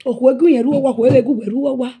 O ko egun yen ruwo wa ko ele gu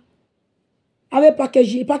ruwo wa. Ave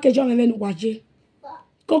package on me nu waje.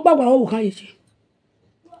 Ko pa wa o kan yeje.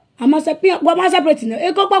 Ama se pin wa ma separate na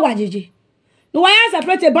e ko pa wa jeje. No wa ya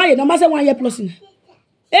separate ba ye na ma se 1 year plus na.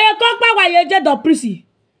 E ko pa wa ye je do prisi.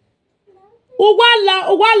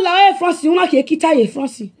 Ugwala e France una ke kita ye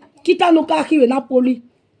France. Kita no ka kiwe Napoli.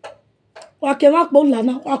 Wa ke ma po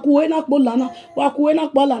lana, wa kuwe na po lana, wa kuwe na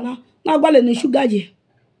po lana. Na gbale ni sugar je.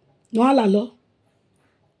 No ala lo.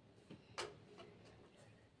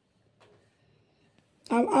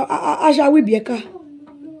 Aja wi bieka.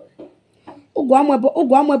 Ugwa mo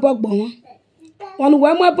ebo gbo won. Won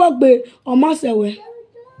we mo ebo gbe o ma sewe.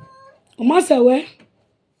 O ma sewe.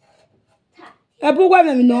 Ebu we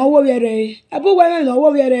me no wo were. Ebu we me no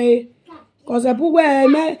wo were. Cause ebu we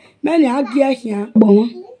me ni agi ehia gbo won.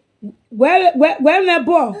 We me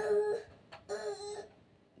bo.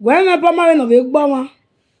 We me bo ma we no be gbo won.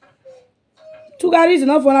 Two garis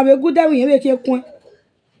no for na be good dem yen be ke kun.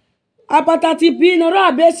 Apata ti bi no ro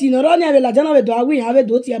abesi no ro ni ave la jana we do awi ave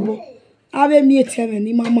do ti ebo. Ave mi eteme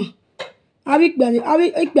ni mama. Ave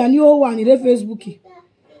ikpe ni o wa ni re Facebook.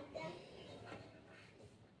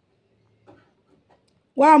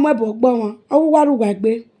 Wa mo ebo gbo won. Owu wa ru gba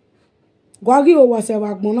gbe. Gwa gi o wa se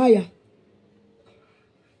wa gbon na ya.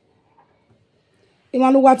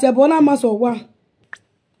 Imanu wa te bo na ma so wa.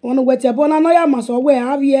 Wonu we te bo na no ya ma so we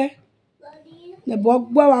avie. Ne bo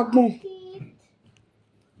gbo wa gbon.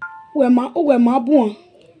 We ma bu.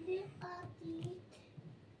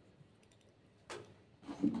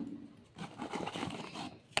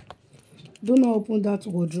 Do not open that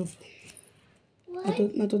wardrobe.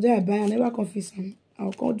 Not today I buy. I never confess him.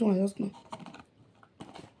 I'll call John just now.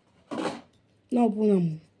 No open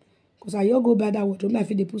them. Because I go buy that wardrobe. I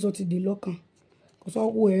feel they put something in the locker. Because I'll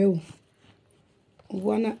go here.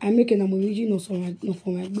 I make an amazing no for my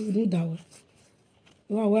do that way.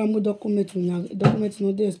 Wa wa mo document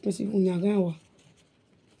no dey expensive unya gan wa.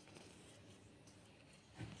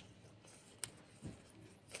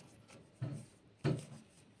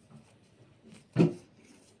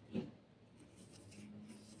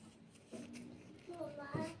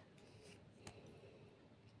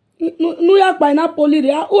 Nu ya pa na poli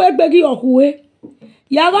re o egbegi okuwe.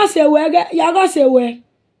 Yago sewe.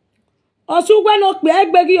 Osugwe no pe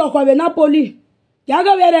egbegi okuwe na poli.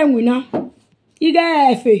 Yago were nwina. Ige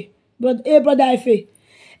efe. But brother efe.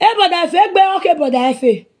 Brother efe egbe okay brother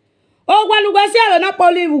efe. O gwa nu gwa se alo na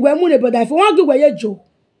poli ugwe mu ne brother efe. Won gwe ye jo.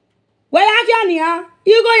 We ya kia ni ha.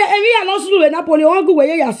 Igo ye emi ya no sulu na poli won gwe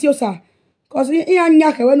ye ya si osa. Cause iya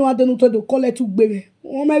nya ke we no adenu to do collect ugbe.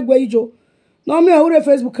 Won ma gwe ijo. No me ure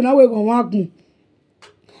Facebook na we go wan gun.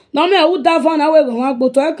 No me u da phone na we go wan gbo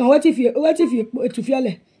to e kan wetin fi etu fi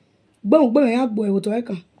ele. Gbo me ya gbo e to e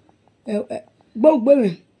kan. Gbo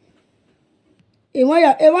me. Ewa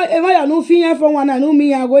ya no fi yan phone wana no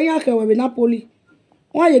mi ya go yan ke we na poli.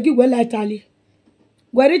 Won ye gi gwe la Italy.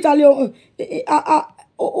 Gwe Italy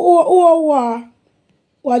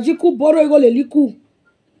wa jiku boro ego le liku.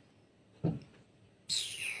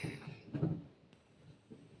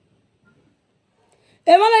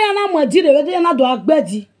 Emana ya na modire we na do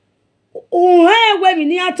agbedi. Unhe we mi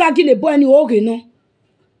ni attacking the boy ni oge no.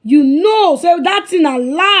 You know, so that's in a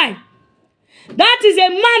lie. That is a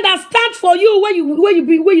man that stands for you where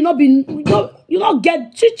you not be you not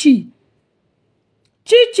get chichi.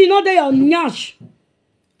 Chichi not there your nyash.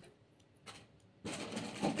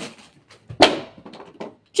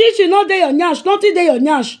 Chichi not there your nyash, nothing there your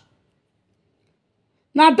nyash.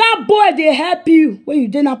 Now that boy they help you when you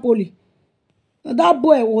did Napoli. That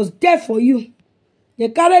boy was there for you. They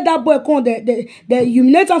carried that boy come, they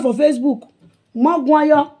humiliate him for Facebook.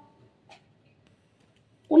 Magwayo.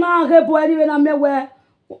 Una ke boy anyway na mewe.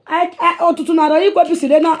 Otutu na ro iko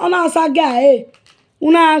pisire na ona asaga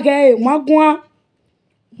Una ke magwa.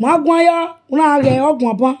 Magwayo. Una ke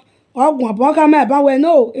ogun abon ka me ba we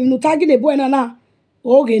no. If you tag the boy na.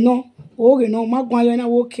 Oge no magwayo na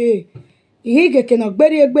okay. Ihe ke no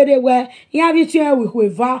gbere we ya bi tun we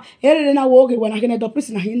weva ere na wo oge we na ke the priest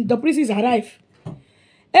na him the priest is arrive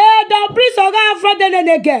the priest oga from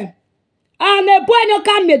the again and the boy no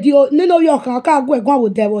come medio no yo kan ka go egun wo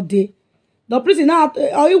de the priest na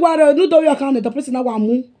o iware no do yo kan the priest na wa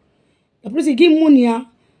mu the priest give money ya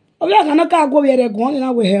o yo kan ka go we egun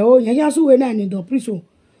na we he o yan su we na ni the priest o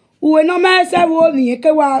we no ma se wo ni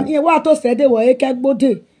ke wa to se de wo e ke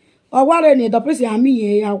gbode o ware ni the priest ami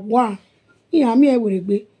ye ya wa iya mi e were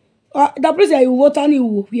gbe the priest you water ni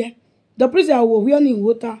wo hwe the priest wo hwe ni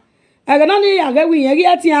water aga no ni aga wi yen ri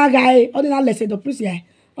ati aga e o na lese the priest ya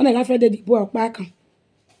o na fred the boy pa kan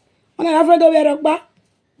o na fred we ro pa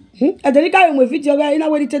e de ka we video ga ina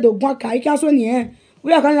we te do gun ka ika so ni e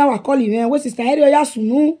we kan na wa call me we sister ere ya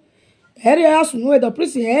sunu the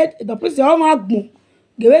priest o ma gbon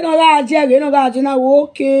gewe no ga je na wo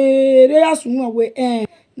ke re ya sunu we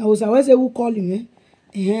na wo sa we say who call me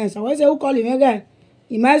so we say who call him again?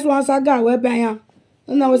 He might want saga we ban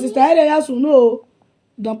na we sister ere ya su no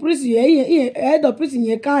the priest the priest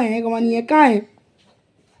yen kan go ni yen kan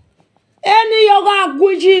eni yoga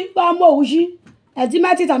guji ba mo uji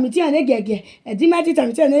edimati tamiti ene gege edimati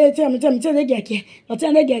tamiti ene gege o ti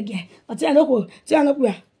ene gege o ti ene ko ya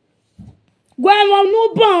gwe mo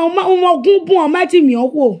nu bon mo gun bon mati mi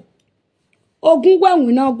owo ogun gwe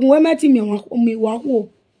win na ogun we mati mi wa wo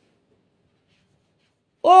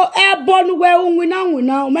o ebonu we unwina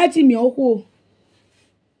o meti mi okwo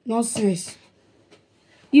nonsense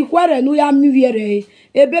ikwere nu ya mi wiere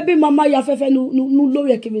bebi mama ya fefe nu lo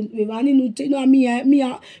ye ke we ba ni nu te nu mi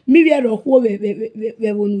wiere okwo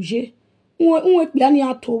we wonuje unwe pe ani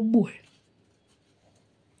atogbo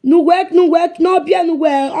nu we no bia nu we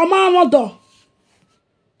o ma won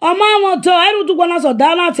do eru du gona so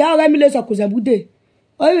da na ti a mi le so ko se bude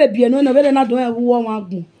o we bia no na be na do e wo wa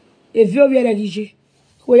gun evi o wiere gije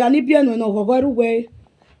we ya ni bien no gogoru we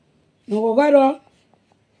no gogoro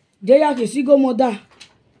je ya ke sigo moda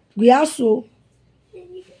we aso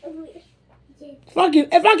fuck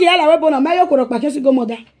ya la we bona mayo ko ro pa ke sigo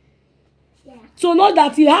moda so know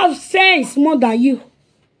that he have sense more than you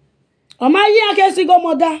o ma ya ke sigo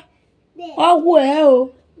moda o wo e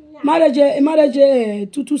o marriage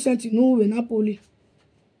 2 cents no we Napoli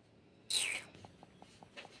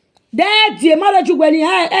de marriage we ni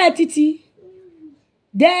titi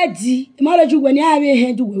Daddy, marriage when you have a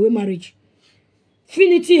hand to we marriage.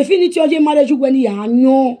 Finity oje marriage when you are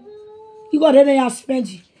no. You got any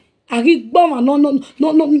spend. I get bomb no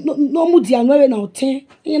mudi and we now 10.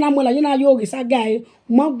 You know more like you know yoga sa guy.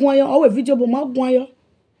 Magwayo or video but magwayo.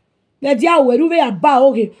 The dia we do we aba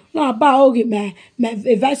okay. No aba okay me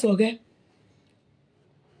advice okay.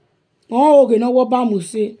 Oh okay no what ba mo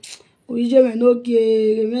say. We je me no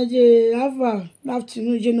ge me je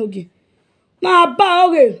afternoon je no ge. No aba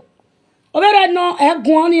okay. Obere no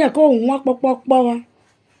egun oni e ko won popopo wa.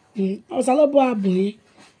 Osalobo abun.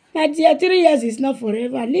 My dear, 3 years is not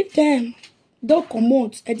forever. Leave them. Don't come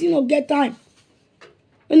out. I did not get time.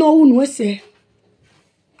 You know who knows say.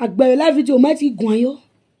 Agbe live video might go yo.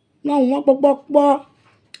 No one pop.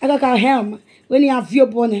 I got helm when you have your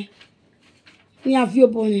bonnet. You have your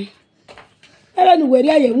bonnet. I don't know where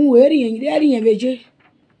you are wearing and veje.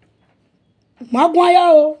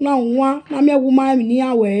 Magwaya o na one na me woman ni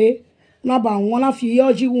awe na ba won na fi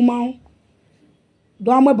yoji woman.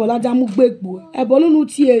 Do am ebola ja mu gbegbo. Ebolu nu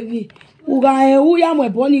ti evi. Uga hu ya mu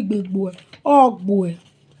ebo ni gbegbo. Ogbo e.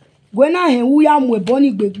 Gwe na hu ya mu ebo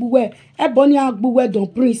ni gbegbo e. Ebo ni agbo e don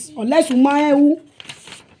prince. Unless you ma hu.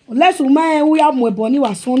 Unless you ma hu ya mu ebo ni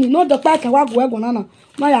wa son ni. No doctor kan wa go e gonana.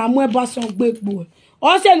 Na ya mu ebo son gbegbo e.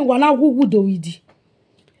 O se ni wa na gugu do widi.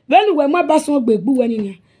 When we ma ba son gbegbo e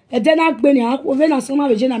ni. E de na gbe ni akwo ve na son ma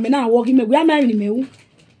veje na me na awo gi me. We am ni me hu.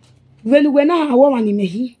 When we na awo wa ni me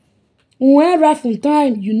hi. Whenever from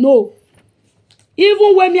time, you know.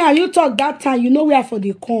 Even when me and you talk that time, you know where for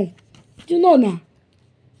the come. You know now.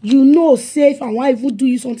 You know safe and why even do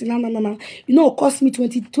you something. No. You know it cost me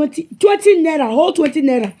 20 naira, whole 20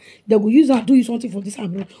 naira. They will use and do you something for this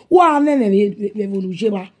abroad. What am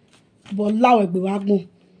I? But law be wagmo.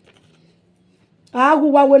 I go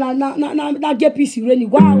wa when na get PC ready.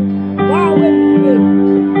 Wow.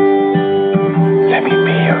 Let me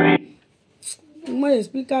be your My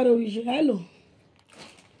speaker hello.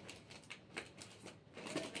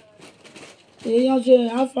 Eyan je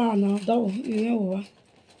afa na dawo iyan wa.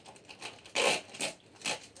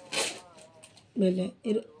 Bele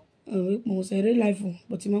mo say real life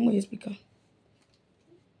but mama your speaker.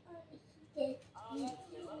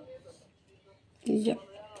 Yeah.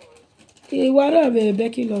 What are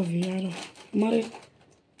Becky love you? Mare.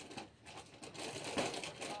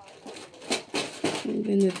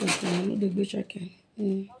 No dey go check.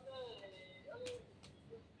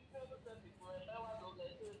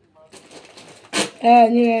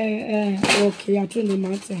 Okay, I told the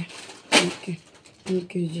matter. Okay.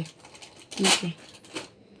 Okay.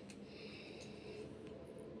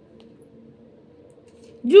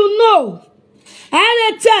 You know,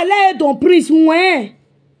 I tell you don't prince when.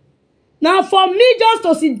 Now for me just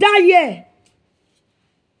to sit down here.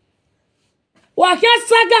 Wa can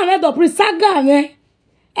saga me don't prince saga me.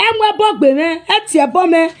 Emwe bogbe me, eti ebo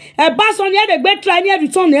me, e ba so ni e de gbe try ni e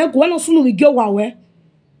return e go no sunu wi go wa we.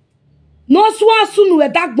 No so asunu e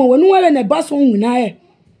dagbon we nu we na ba so nwina e.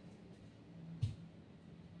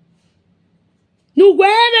 Nu we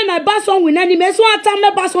na ba so nwina ni me so ata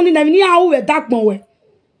me ba so ni na ni awu we dagbon we.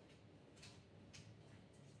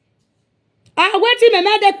 Ah wetin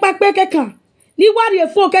me de pape kekan. Ni wari e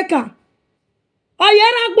fo kekan.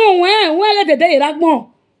 Oye ragbon we le dede ragbon.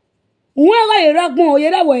 Wọ́n go iragbon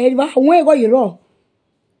oyere wo eva wọ́n go iro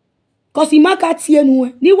cause imaka tie nu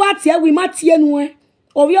e ni wa tie wi ma tie nu e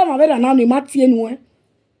obi o ma be na nu ma tie nu e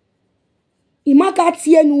imaka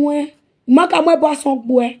tie nu e imaka mo ebo asan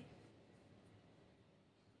gbo e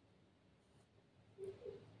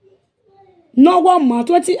no wo ma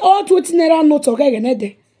 20 naira note o gege ne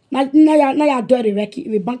de na ya do re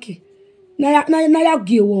banki na ya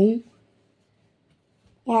gi wo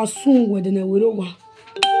wa sun we de na wero wa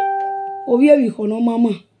obi ewi kono mama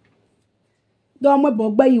do mo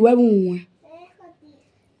bogba yiwe wun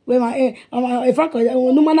we ma e fa ko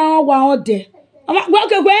nu mana wa ode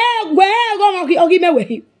okay gwe go mo ki ogi mewe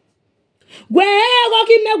hi gwe go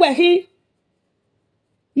ki mewe hi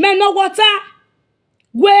me no water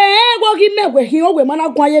gwe go ki mewe hi o we mana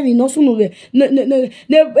gwa ye wi no sunu we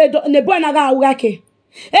ne boy na ga uga ke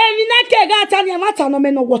mi na ke ga ta ni mata no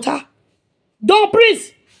me no water don't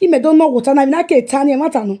please I me don't know water na ke ta ni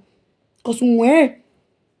mata no. Cause when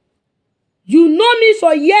you know me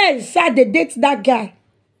for years, I dey date that guy.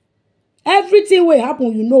 Everything will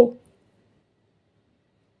happen, you know.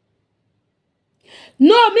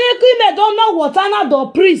 No, me don't know what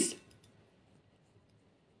another priest.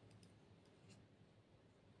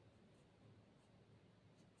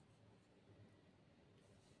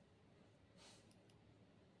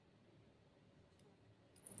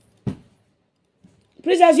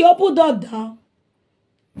 Princess, you open door down.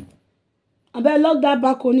 I better lock that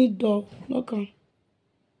balcony door. Lock on.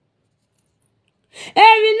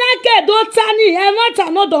 Every naked don't turn it. I want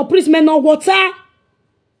another priest, man, no water.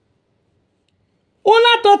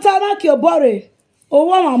 Una to turn your body.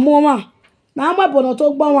 Oh, mama. Now I'm going to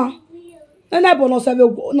talk about one. Nene bo no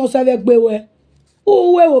serve gbewe.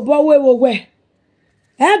 Uwe wo bo we.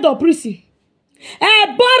 End of prison.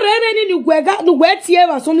 Bore ni ni gwega nu we tie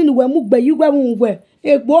wa so ni we mu gbe yi gwe mu gwe.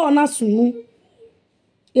 Egbo ona sunu.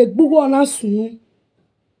 Egbu ona sunu.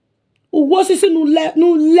 Uwo sisi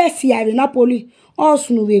nu lesi ari Napoli. O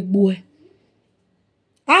sunu we egbo e.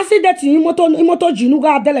 Accident imoto jinu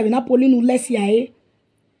ga adele Napoli nu lesi aye.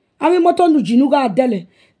 Ami moto nu jinu ga adele.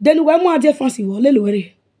 Then we mu ade fancy wo le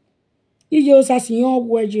lore. Ije o sasiyan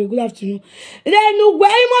weje good afternoon. Then we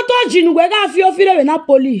imoto jinu we ga fi ofire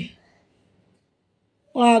Napoli.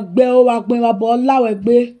 Wa gbe wa bo lawe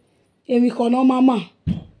gbe. Emi kono mama.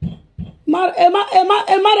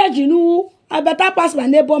 Marriage nu. I better pass my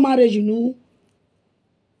neighbor marriage nu.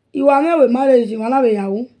 Iwa me we marriage wana we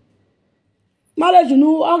yawo. Marriage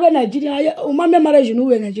nu oge Nigeria. Umame marriage nu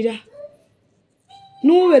we Nigeria.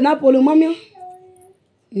 Nu we Napoli umame.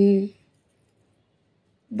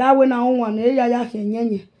 That way na one ya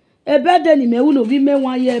kenyenye. Ebede ni me uno bi me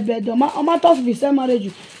wan ye ebede. O ma to fi say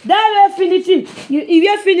marriage. That infinity.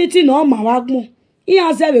 If infinity no ma wa gbon.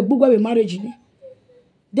 Iyan se we gbugbo we marriage ni.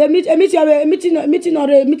 They meeting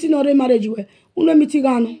or marriage we. Uno meeting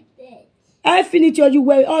gano. Infinity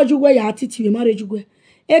oju we ya titi we marriage we.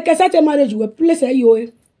 E kesate marriage we place e yo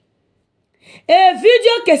e. E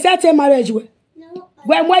video kesate marriage we.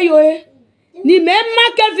 We mo yo e. Ni me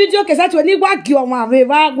make video kesate we ni gwa gi o ma we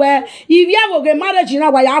wa we. If you have a marriage na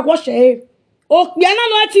wa ya wo se. O pe na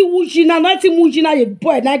no ti wuji na no ti muji na ye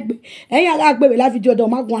boy na gbe. Eyan ga gbe we la video do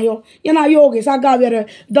ma gun ayo. Ye na yo ge sa ga we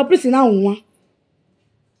do please na won.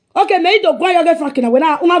 Okay, me do gwa yo ge frank na we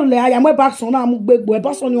na una le aya mo back son na mu gbegbo e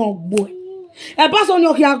ba son ni ogbo e ba son ni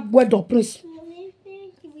o ki agbo do prince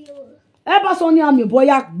e ba son ni ami boy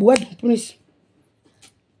agbo do prince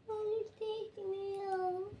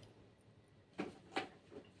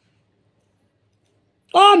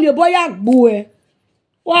o mi boy agbo e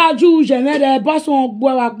wa ju je mere e ba son ogbo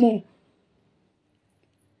wa gbon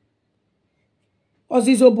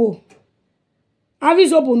ozizobo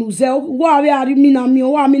avizobo nu ze wo awe ari mi na mi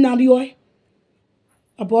o wa mi na ri o e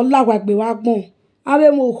abo la wa gbe wa gbon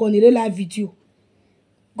awe mo ko ni le live video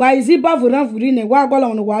gwa izi ba vuran vuri ne wa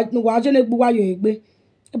gbola nu wa je ne gbu wa yo egbe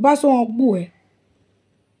e ba so ogbu e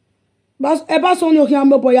ba so ni o ki am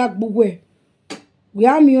bo ya gbu e we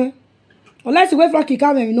am yo unless we frank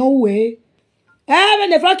ka me no we we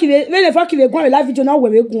ne frank we gwa live video na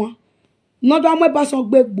we gun no do am ba so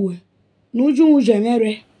gbe gbu e nu ju je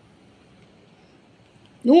mere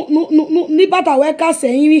no ni bata we ka se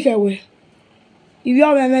yin wi hewe ibi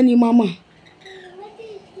o me ni mama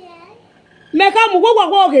me ka mu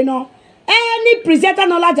gwo oge no any presenter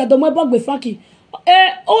no la jado mo bogbe faki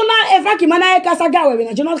ona e faki mana e ka saga we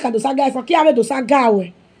na journal ka do saga e faki ave do saga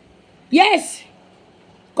we yes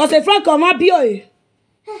cause e frank o ma bi o e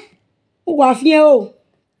wa fien o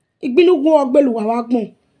igbinugun ogbelu wa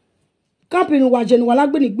gbon camping wa je ni wa la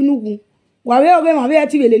gbe ni igbinugun wa we o be ma be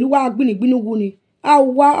ti wele lu wa gbe ni igbinugun ni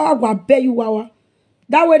agwa be you wa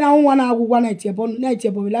that way na one na agwa na tie bon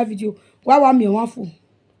live video wa mi won fu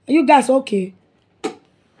you guys okay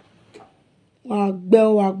wa gbe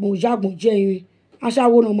o agbon jagun je yin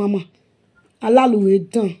asawo no mama alaluwe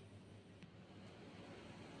dan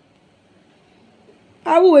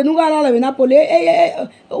awu nu ga la le Napoli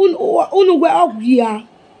unu gwe ogya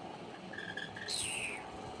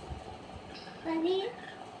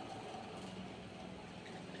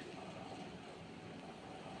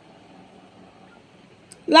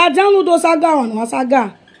la janu do saga on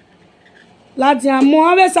saga la ti amo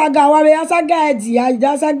ave saga wa be saga edi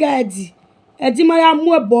ya saga edi ma ya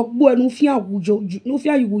mu ebo gbo enu fi awujo nu fi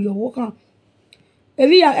ayuyo wo kan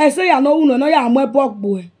evi ya ese ya no unu no ya mu ebo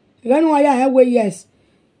gbo e renu ya we yes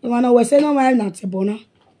no na we se no ma na ti bona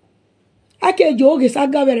akejo oge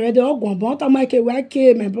saga bere de ogun bon ta ma ke we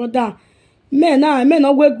ke my brother me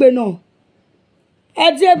no we gbe no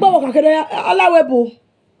edi egbo wo kakere alawebo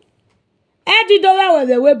edi do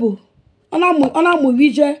we webo ona mu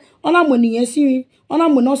wije ona mu niyen sinwi ona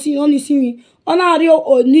mu no sin oni sinwi ona ari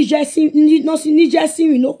o nije sin no sin nije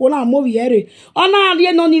sinwi no ko na mo wiere ona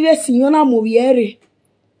ari no ni we sin ona mo wiere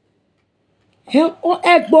he o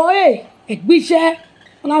egbo egbise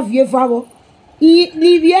ona vie favo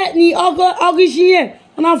ni vie ni ogishin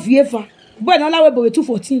ona vie fa bo na lawebo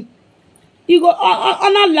 214 igo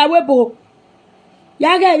ona lawebo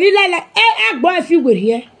ya ga wi la egbo e fi were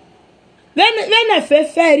here when I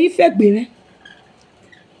fe gbe me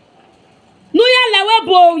no ya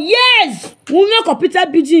lewebo yes we make computer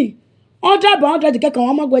bidin 100 ke kan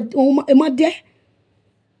won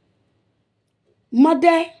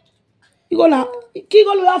made you go na ki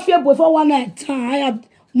go lo fi ebo for one night I have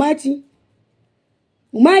mighty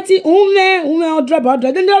Umati ume odreba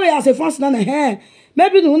then do we as a France na he.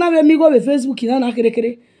 Maybe no na me go with Facebook na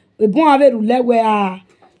kere. We bon ave rule we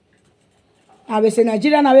ave se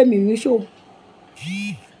Nigeria na we mi show.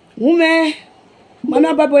 Ume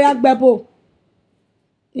mana babo ya gbebo.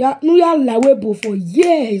 Ya nu ya lawebo for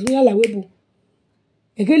years, nu ya lawebo.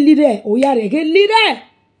 Ege leader, o ya ege leader.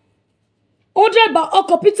 Odreba o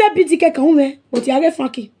computer BTK kan ume, but ya ge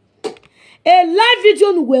Frankie. A live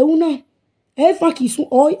video nu we una. E Frankie sun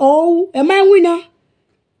e ma wina.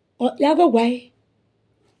 Ya go why.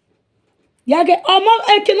 Ya ge omo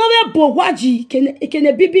e ke no be bo waji ke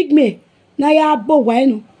ne big me. Na ya bo why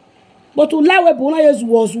no. But u lawebo na yezu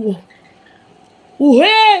wozu. Uhe,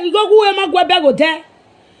 igogu e ma gwa be go de.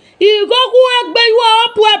 Igogu egbe yo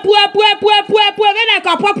na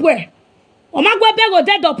ka popwe. O ma gwa be go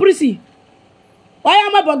de do prisi. Oya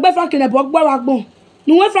ma bo gbe Frankie ne bo gba wa gbon.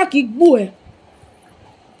 Nu we Frankie gbu e.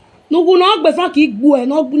 Nu gu no gbe Frankie gbu e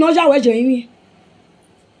no ja we je yin.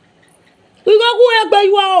 Igogu egbe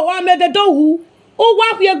yo o me de do hu. O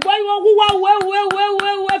wa fi egbe yo hu wa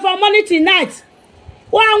we for morning till night.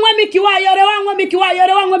 Wa nwa mi ki wa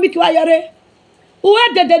yore. Uwe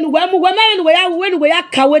dede nu we me nu we ya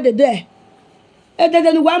kawe dede. E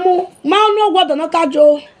dede nu we mu ma no gwodo no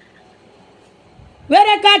kajo.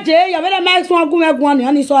 Were kaje ya were ma so agun egun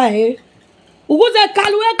ani so e. Ugu se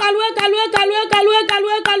kalwe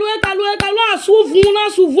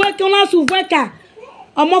asuvun ka.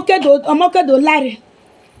 Omokedo lare.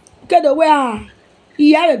 Kedo we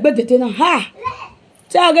iya re gbe dede na ha.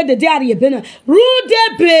 Se age dede ari ebe na.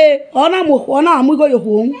 Rude be ona amugo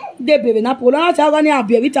yohun. De be na polo na se aga ni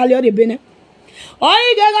abi vitali ore be na.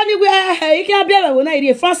 Oyi ge ga ni we iki abi e wo na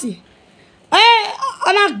iri France.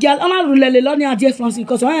 Ona rulele lo ni adie France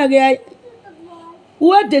because on ge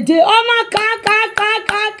we dede ona ka.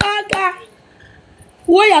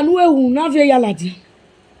 We ya nu ehu na vie ya ladi.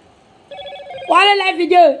 Wale live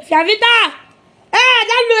video. Fiavita.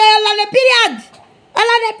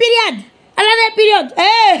 La period.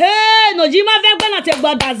 Hey, no jima ve gba na te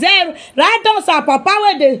gboda zero. Right down sa papa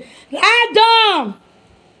we de. Right down.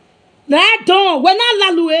 We na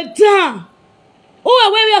lalu e down.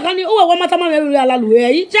 We kan ni we mata ma we lalu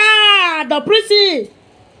e. Ija, the prison.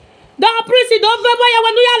 Don't ve boy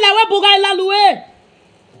we nu ya lewe buga lalu e.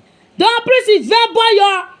 Don't prison ve boy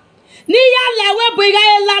yo. Ni ya lewe buga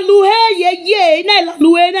lalu e ye na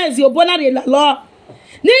lalu e na zi obona re la lo.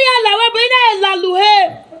 Ni ya lewe buga lalu e.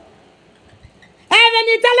 Even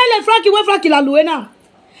ni tell le Frankie la luena.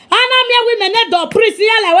 Ana mi women ne do priest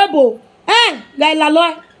ya la webo. Ga la lo.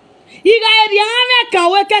 Iga eri ane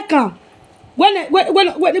kan we kekan. When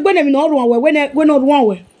mi no ru we when no ru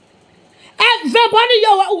we. Ve boni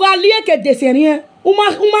yo wa lie ke deserien.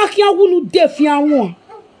 Uma ki awunu defian won.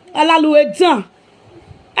 Ala lu edan.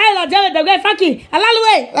 La jere de Frankie. Ala lu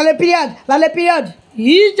la le period.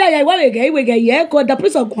 Ija ya we ge ye ko da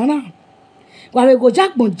priest ogona. Wa we go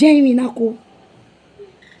jagbon jemi na ko.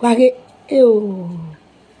 Kwage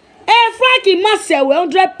Frankie must say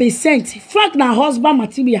 100%. Frank na husband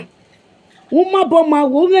material. Uma bo ma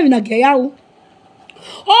wo me na geya o.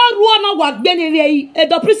 O ruo na wa gbe ni re e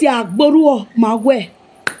do prisi agboru o ma we.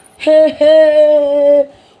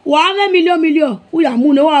 Wa me million. U ya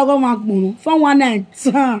mu ne wa go ma gbon. Fun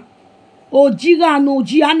 19. O jiga no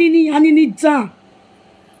ji anini tan.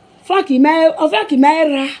 Frankie me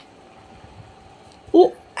ra.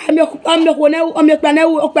 O we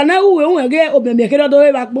obeme ke do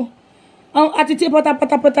we bagbo atiti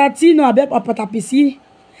pata ti no abe pata pisi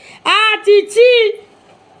atiti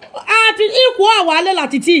iko awale la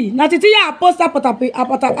titi na titi ya post pata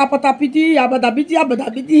piti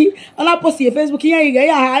ona post Facebook yan ire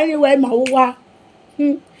ya anyway ma wo wa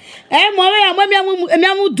mo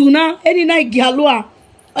amu duna eni na igialo a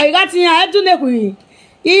o iga ti yan edun ne ku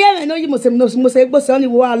iye me no yi mo se gbo se oni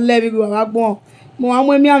wo ale bi wa gbon mo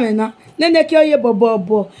amu emi amena nene ki oye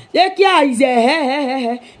bobo le ki aize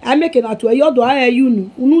ameke na to yodo ayunu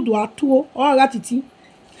unu do atu o ra titi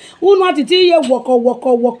unu atiti ye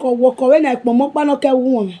woko we na ipon mo pa no ke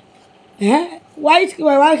wu won why ki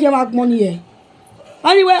ma gbon ni e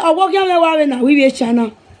anyway owo ki me wa we na we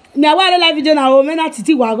channel me wa live video na o me na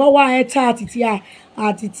titi wa go wa enta titi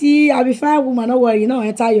atiti abi fine woman no worry no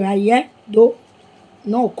enta yo aye do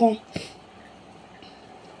no kon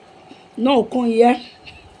ye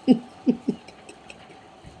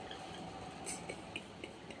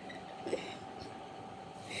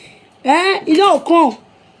ilé ọ̀kan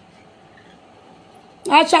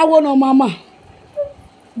aṣáwó no mama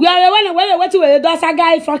gbe are wele wetin we do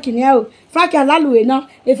saga Frankie ni o Frankie alaluwe na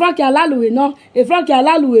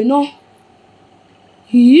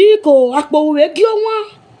yi ko apowe gi o won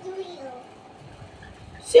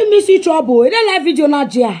See me see trouble. They like video na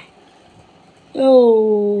dia.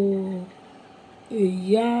 Oh.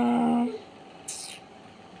 Yeah.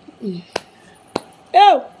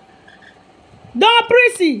 Oh. Don't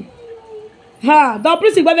prissy. Ha, don't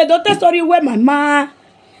prissy. But don't tell story where my ma.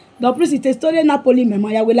 Don't prissy tell story Napoli my ma.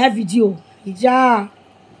 Ya will live video. Yeah.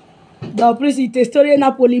 Don't prissy tell story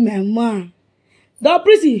Napoli my ma. Don't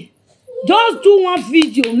prissy. Just do one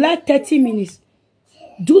video, like 30 minutes.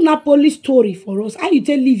 Do Napoli story for us. How you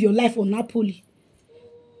tell live your life on Napoli?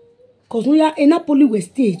 Cause we are in Napoli we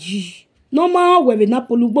stage. Normal we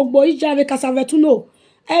Napoli. But boy, Casavatuno.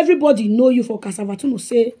 Everybody know you for Casavatuno.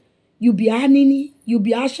 Say you be Anini, you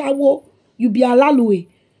be Ashawo, you be Alalue,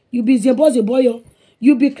 you be Zemboze Boyo,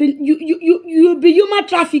 you be human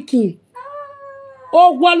trafficking.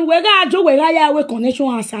 Oh, one we got Joe we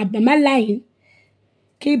connection as a line.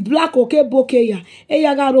 Ke black o ke boke ya e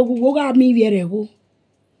ya ga rogu go ga mi viere go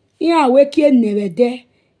ya we ke neve de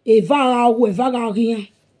e va ga rien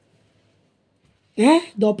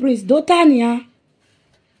do prince do tania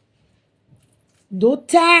do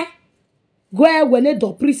ta go e we ne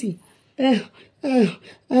do prince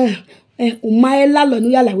o mai la lo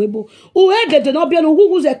nu ya la webo o e de no bi no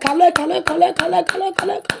hu ze kale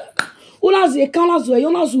o la ze kan la zo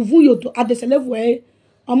yo na zo vu yo to adeselevu e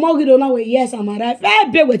Amogiro na we yes amara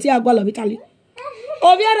be weti agwalo vitali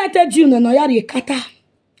obiara te june no yari kata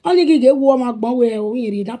oni gige wo ma gbon we o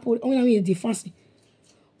yin na po o yan yin defense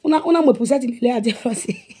una mo pusati le a defense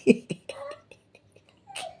tu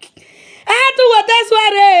wo te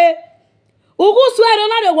sware ugu sware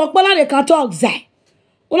na de wo pola de kan talk zai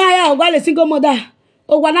una ya ogwa le single mother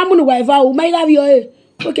ogwa na munu wa eva o mai ga bi o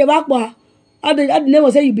okay ba po all the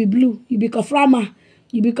name say you be blue you be kaframa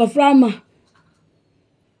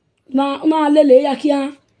na lele ya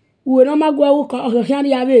kia we no magwa wo ko kan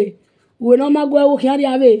ya be we no magwa wo kan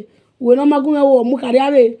ya be we no magume wo mu kan ya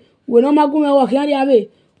be we no magume wo kan ya be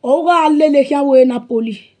o ga lele kan we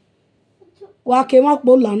Napoli wa ke ma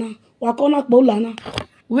po lana wa ko na po lana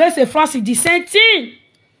we se France di senti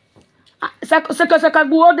ça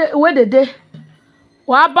gwo de we de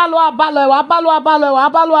wa balo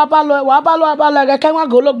ga kan wa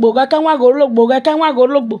gologbo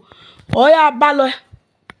o ya balo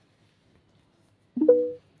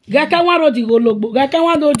Gaka wa rodi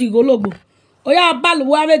gologbo. Oya bal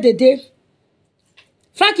wa we dede.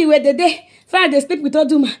 Frankie we dede. Frank dey sleep with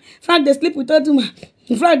Oduma. Frank dey sleep with Oduma.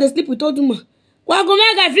 Wa go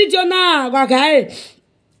mega video na wa ga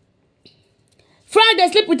Frank dey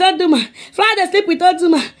sleep with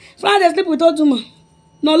Oduma.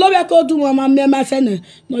 No lo we ko Oduma ma me ma fe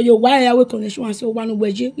no yo wa ya we connection ase o wa no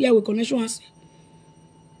gbeje ya we connection ase.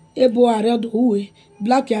 Ebo are do we.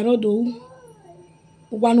 Black are do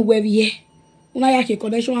one where ye una yake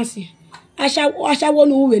connection asi asha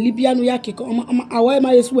wonu we libya no yake awa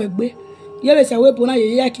ma yesu egbe yele se we bona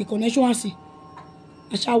ye yake connection asi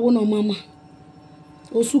asha wonu mama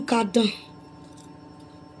osu kadan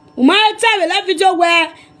uma tell the video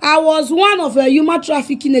where I was one of a human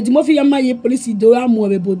trafficking the mofi yama ye police do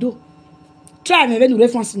amu bodo try me no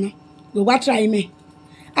reference na we wa try me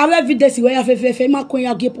our evidence where ya fe ma kon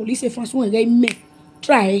ya ge police France won re me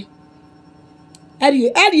try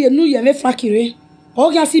Eri nu ye me fakire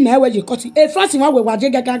o ga si me we je koti e France wa we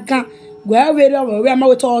waje gaga we we ma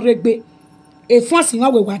we to regbe e France wa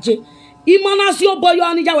we waje imana si oboyo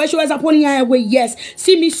ani ja we show example yan we yes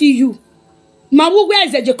see me see you ma wo we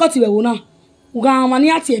ze je koti we wo na uga ma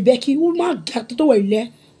ni ati e Becky wo ma ga to we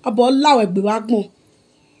ile abo lawo egbe wa gbon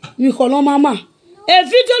mi ko lo mama e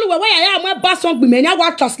video lu we ya mo ba son gbe me ni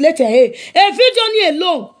wa translate e video ni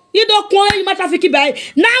alone Ido kon e ma traffic bai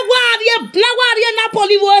na warie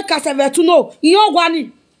Napoli wo Casavatuno iyo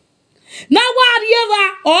gwani na warie va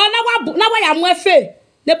na wa ya mu efe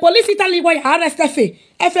the police Italy wa ya arrest efe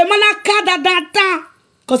mana kada data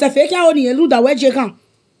cause efe ka oni elu da we je kan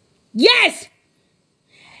yes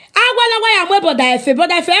agwala wa ya mu boda efe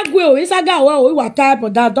gwe o isaga o wa ta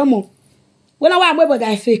boda domo wona wa mu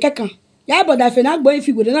boda efe kekan ya boda efe na gbo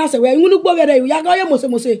ifi gode na se we unu gbo were ya ga ye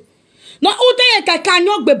mose no ute ka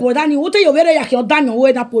kanyo gbe boda ni ute yo were ya ki odanyo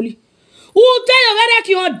we Napoli ute yo were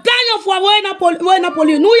ki odanyo fo we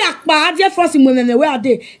Napoli nu ya pa die France mo me we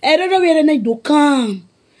ade erere were na do kan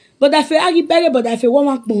boda fe agi bere boda fe wo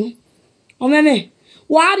ma pon o meme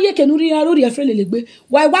wa ri ke nu ri na lori efe lelegbe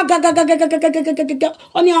wa ga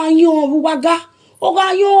oni ayan wa ga o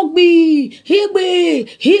ga yan higbe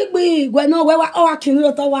gwe no we wa o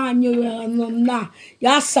akinu to wa anyo na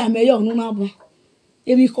ya same yo nu na bo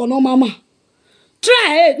Ebi kono mama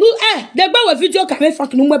try nu de gba we video ka me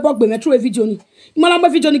fak nu mo gbe me through video ni imola mo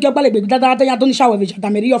video ni ke gba le gbe dada ya don shower we jada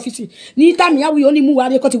me ri office ni time ya we oni mu wa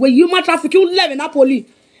re ko ti we human trafficking level Napoli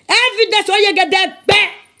Evidence why you get that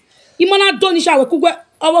back. You mana don't shower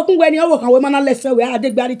kugwe ni owo kan we mana lese we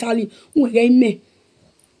adegbe Italy we me.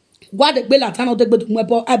 Gwa de gbe latan o de gbe do mo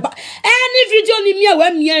any video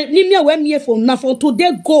ni me for na for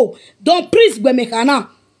today go. Don't please gbe me kana.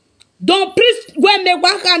 Don't please gbe me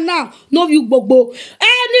wa kana. No you gbogbo.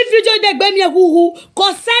 Any video de gbe me huhu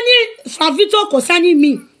concerning from video concerning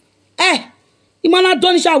me. Imana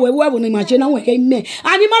don't shower we won imagine na we me.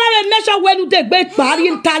 And imana me measure we nu de gbe pari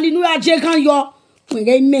Italy nu aje kan yo.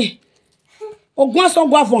 We me. Ogun so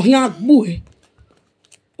gwa for hin agbu e.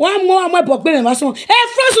 One more am pop me mason.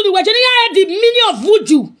 France ni we the meaning of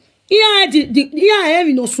vuju.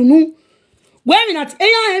 Here no sunu. When at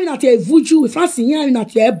a vuju France here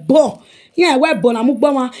at a bo. Here we born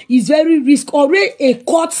amugba is very risk already a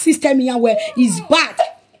court system here where is bad.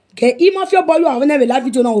 Okay, even if your boy you have never live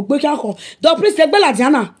video now break your don't please take bella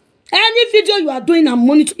Diana. Any video you are doing and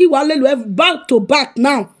monitor you will back to back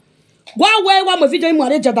now. One video in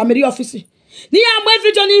my Jadamiri office. Ni amwe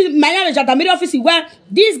video ni Miami Jadamiri office where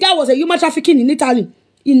this guy was a human trafficking in Italy,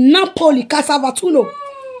 in Napoli, Casavattuno.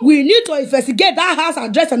 We need to investigate that house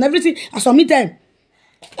address and everything and submit them.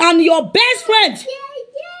 And your best friend,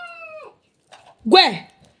 where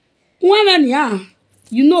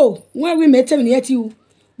you know when we met him yet you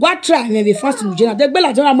what try maybe first in general. The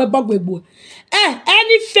bella general my bug with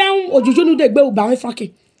any film or you know the bill by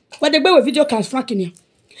fracking. But the bill with video can fracking here.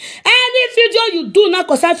 Any video you do not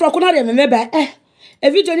cause I Frank not remember a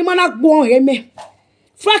video any man go on me.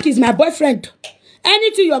 Frank is my boyfriend.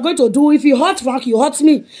 Anything you are going to do, if you hurt Frank, you hurt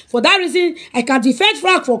me. For that reason, I can defend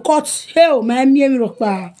Frank for court. Hell, my me rock.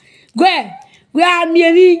 Where are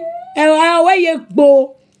me? Where you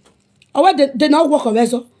go? Or where they not work on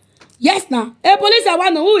vessel? Yes, now. A police I want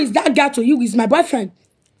to know who is that guy to you? Is my boyfriend.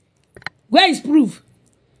 Where is proof?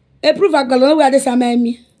 A proof I got know where this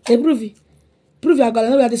me. A proof it. Prove you are gonna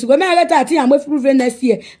know this. When I let that I'm with proven next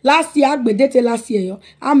year. Last year, I dated last year. Yo.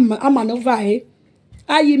 I'm an over here.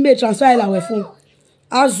 I may transfer our phone.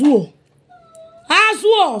 Azuo.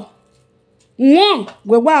 One,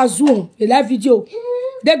 we were Azuo. A live video.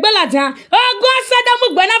 The Bella. Oh, God said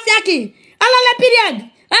I'm going to Fiaki. Another period.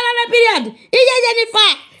 Iya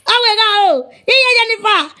Jennifer. Oh, Iya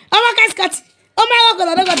Jennifer. Oh, my cat. Oh, my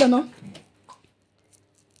God, I don't know.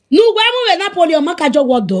 Nu we Napoli o makajo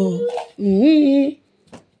wodo.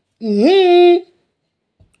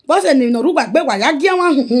 Boss ni no rugba gbe wa ya gi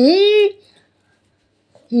awon.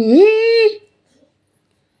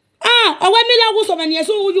 Owe mi la wo so me ni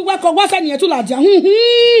so you we ko wa se ni e tu la ja. Tell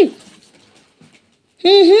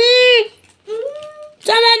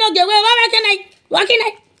no get we working.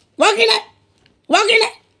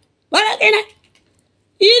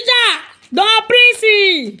 Ida, don't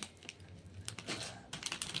prisi.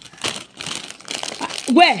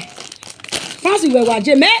 Where? France we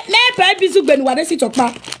waje me pa bisu gbe ni wade si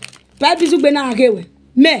topa. Pa bisu gbe na agewe.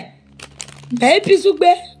 Me bisu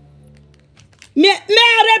gbe. Me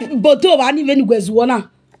are boto wa ni venu gwezu na.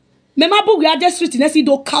 Me ma bu gya street na si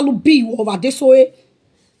do kalu bi over de so e.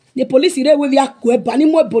 The police ire we via ko e ba ni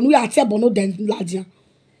mo bonu ya ate bonu den ladian.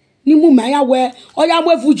 Ni mu ma ya we oya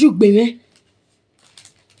mo fuju gbe me.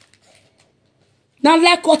 Na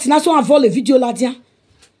la court na so avole video ladian.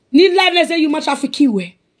 Ni live let's say you much trafficking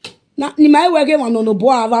we. Na ni my we game no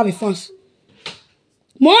boy have France.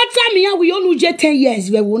 More time here we all know 10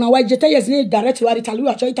 years we na why 10 years ni direct to Italy we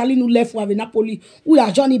are Italy no left for Napoli. We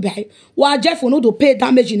are Johnny by. We are Jeff for no to pay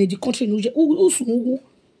damage in the country no who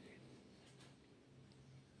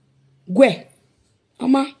Where?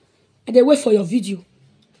 Mama, I dey wait for your video.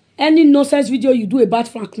 Any nonsense video you do about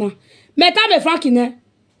Frank now. Meta be Frank in there.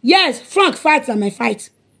 Yes, Frank fights and my fight.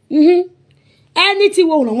 Anything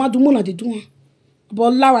we want do more na dey do.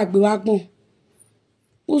 But lawa gbe wa gbon.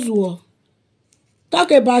 Uzuo.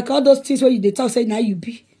 Talk about all those things where you dey talk say na you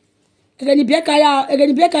be. Egeni be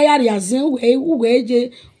kaya ri azin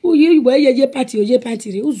we je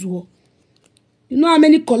party re uzuo. You know how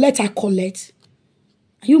many collect I collect?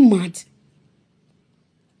 Are you mad?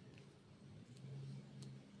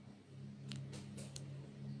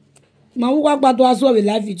 Mawuwa gbado azo a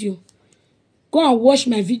live video. Go and watch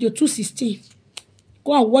my video 216.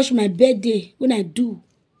 Go and watch my birthday when I do.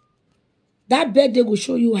 That birthday will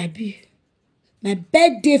show you I be. My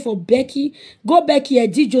birthday for Becky. Go Becky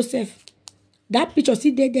Eddie Joseph. That picture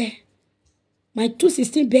see there. My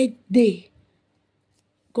 216 birthday.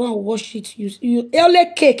 Go and watch it. You only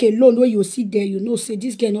cake alone where you see there, you know, say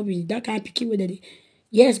this girl not be that kind of picky with it.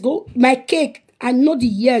 Yes, go. My cake. I know the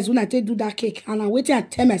years when I take do that cake. And I'm waiting and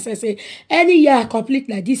tell myself, say, any year I complete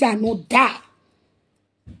like this, I know that.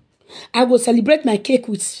 I will celebrate my cake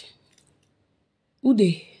with who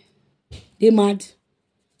they mad.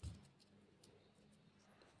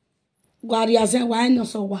 Guariazen, why no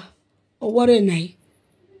so wa? Or what a night.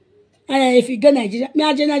 And if you go Nigeria, me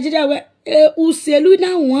aje Nigeria where uselu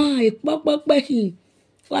na wa e pop hin.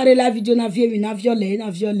 What a la video na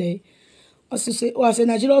viole. Also say was a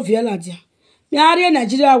Nigeria viola dia. Me are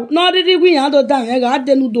Nigeria no really win ado down e ga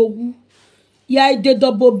de nu dogu. Ya de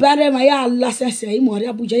double bare ma ya lasese mo re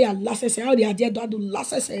Abuja ya lasese how dey do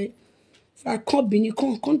lasese. If I can't be you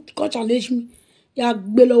can't challenge me. Ya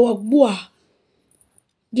gbe lowo gbo.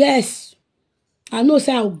 Yes. I know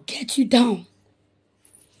say I'll get you down.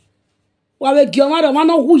 Wa we gi oma do ma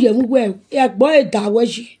no hu ye mu gbe e gbo e da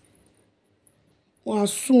weji. Wa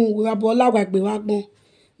sun we abo lawa gbe wa gbon.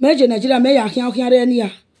 Meje Nigeria me ya kian re ni ya.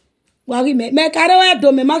 Wa ri me kare we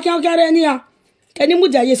do me ma kian re ni ya. Keni mu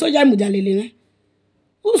jaye soja mu jalele ne.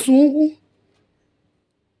 O sun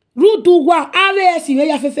rudu wa AVS we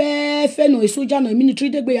ya fe no soja no military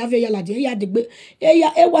de gbe ya fe ya lade ya de gbe e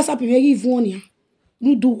WhatsApp me give one ya.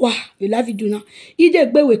 Rudu wa we live video now. I de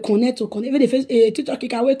gbe we connect to connect. Even the face TikTok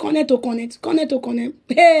ka we connect to connect.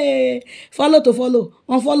 Hey, follow to follow.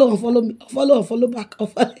 Unfollow me. Follow back.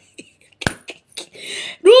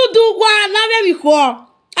 Rudu wa na me before.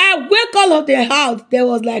 I wake all of the house. There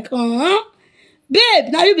was like, babe,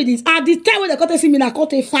 now you be this. At the time when they can't see me, I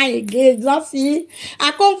can't find again. You see?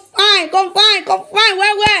 I come fine.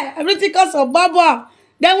 Where? Everything comes of Baba.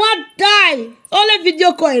 Then one die. Only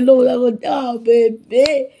video call alone. I go, oh,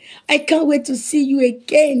 baby. I can't wait to see you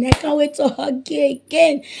again. I can't wait to hug you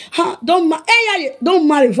again. Huh? Don't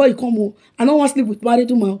marry before you come home. I don't want to sleep with married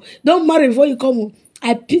tomorrow. Don't marry before you come home.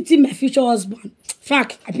 I pity my future husband.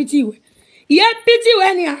 Frank, I pity you. Yeah, pity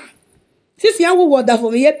when you. Since you have water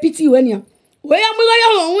for me, yeah, pity when you. Where am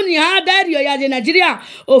I going to have that? You are in Nigeria.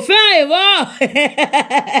 Oh, fair.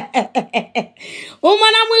 Oh,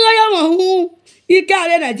 man, I'm going to you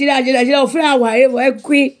can't Nigeria. Oh, fair. Why,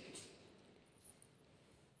 quick.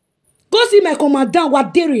 Go see my commandant.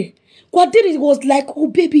 What did it was like, oh,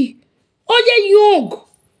 baby. Oh, you're young.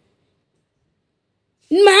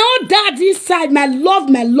 My own dad inside, my love.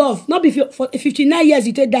 Not before for 59 years,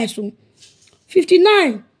 you take that soon.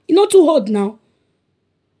 59. You're not too old now.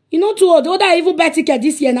 You're not too old. Other even buy ticket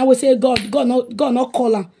this year and I will say, God not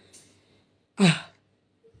call her.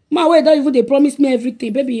 My way don't even they promise me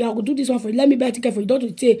everything. Baby, I will do this one for you. Let me buy ticket for you.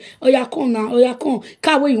 Don't say, oh yeah, come now. Oh yeah, come.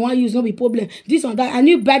 Car where you want to use, no be problem. This one, that. And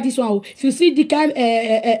you buy this one. If you see the kind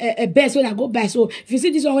best when I go buy, so if you see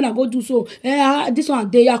this one when I go do so, this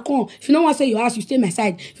one, they are come. If you don't want to say your house, you stay my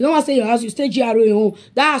side. If you don't want to say your house, you stay GRO home.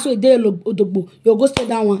 That's what they odogbo. You go stay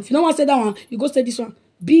that one. If you don't want to stay that one, you go stay this one.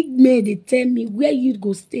 Big man, they tell me where you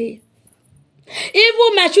go stay.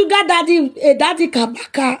 Even my sugar daddy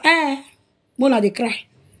kabaka, Mona they cry.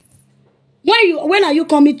 When are you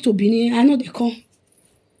coming to Benin? I know they come.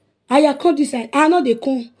 I come this side. I know they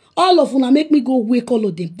come. All of them make me go wake all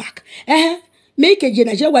of them back. Make a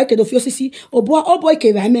generation why do sisi. Oh boy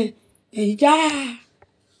ke me. Ja.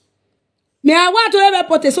 Me I want to ever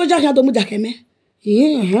put a soldier here do mu jakeme.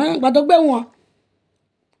 But dogbe won.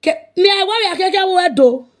 Me I want ya keke wo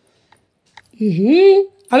do.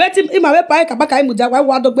 Aweti imawe pa kabaka imuja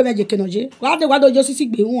wa dogbe meje kenoje. Wa do jo sisi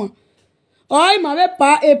gbe won. Oh, my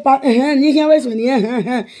pa ni here we ni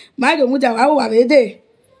my go muja wa we dey.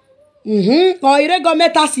 Or ire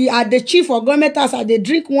government at the chief of government at they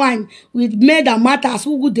drink wine with men that matters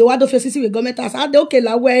who good they want to face with government as they okay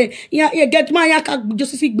la we you get man ya ka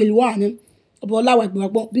just see gbeliwa ni obola wa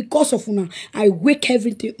gbagbo because of una I wake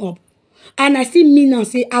everything up and I see me now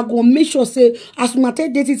say I go make sure say as una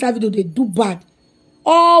take dating video they do bad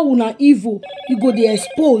all una evil you go dey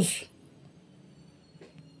expose.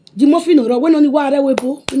 The muffin or when only wa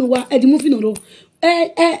arewebo inu wa the muffin or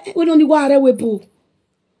when only wa arewebo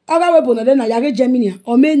aga webo na na yage Gemini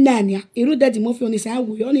o me nania iru that the muffin is an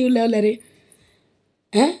we only lere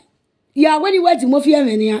yeah when you went the muffin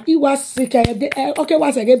mania he was sick okay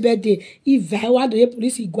was a birthday if I want the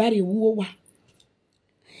police igwari wo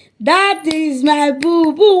that is my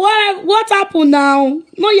boo what happened now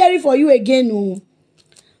not hearing for you again no.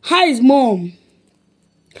 How is mom?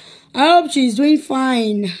 I hope she's doing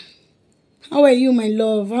fine. How are you, my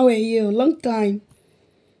love? How are you? Long time.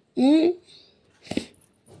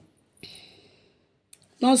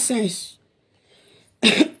 Nonsense. Go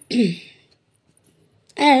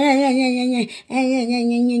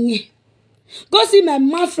see my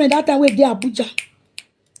mad friend that time with the Abuja.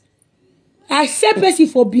 I said person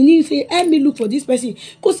for Benin, say, help me look for this person.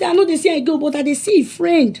 Go say, I know they say I go, but I they see a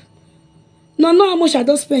friend. No, how much I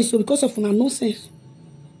don't spend so because of my nonsense.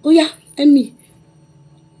 Oh yeah, and me.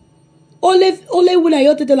 Only when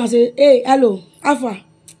I tell and say, hey, hello, Alpha.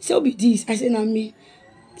 Say, be this. I say, not me.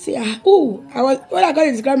 Say, I was when I got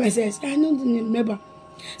to describe myself. I don't remember.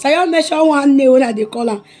 So you measure one nail when they call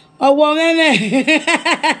her. Oh, woman.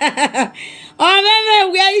 Oh,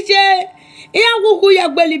 man, where is it? Who ya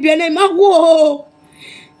Libya name? Whoa.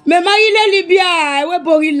 Me ile Libya, we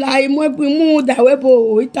bori la, mo mu da we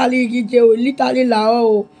bo Italy gije o, Italy la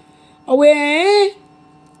o. We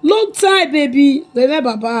long time baby.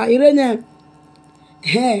 Remember baba, Irene.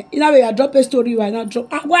 Hey, you know I drop a story right now.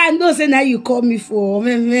 Drop. Why I know say now you call me for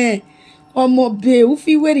man. Omo babe, who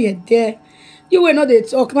feel where you there? You were not dey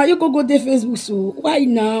talk. Now you go there Facebook so. Why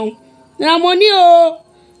now? Now money oh.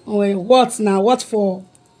 Oh, what now? What for?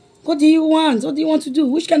 What do you want? What do you want to do?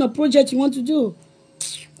 Which kind of project you want to do?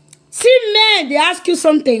 See men, they ask you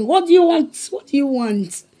something. What do you want? What do you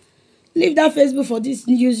want? Leave that Facebook for this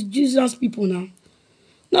Jesus people now.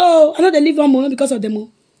 No, I know they leave one moment because of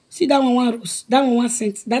them. See that one rose, that one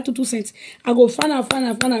cent, that 2 cents. I go find out.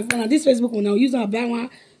 This Facebook will now use and buy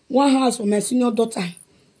one house for my senior daughter.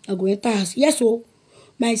 I go enter house. Yes, so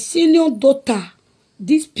my senior daughter.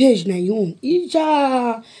 This page na you own.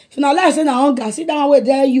 Ija. If you not like say na hunger, sit down where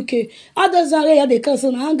there UK. Others are here they come so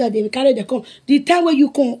na hunger they carry they come. The time where you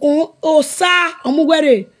come, oh sir,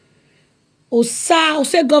 omugwere. O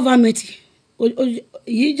say government.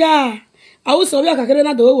 Ija. I will sorry akakere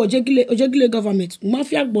na do ojegile government.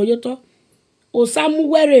 Mafia gboyoto. O sa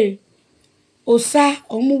mugwere. O sa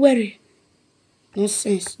omugwere.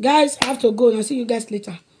 Nonsense. Guys, I have to go and see you guys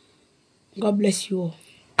later. God bless you all.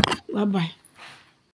 Bye bye.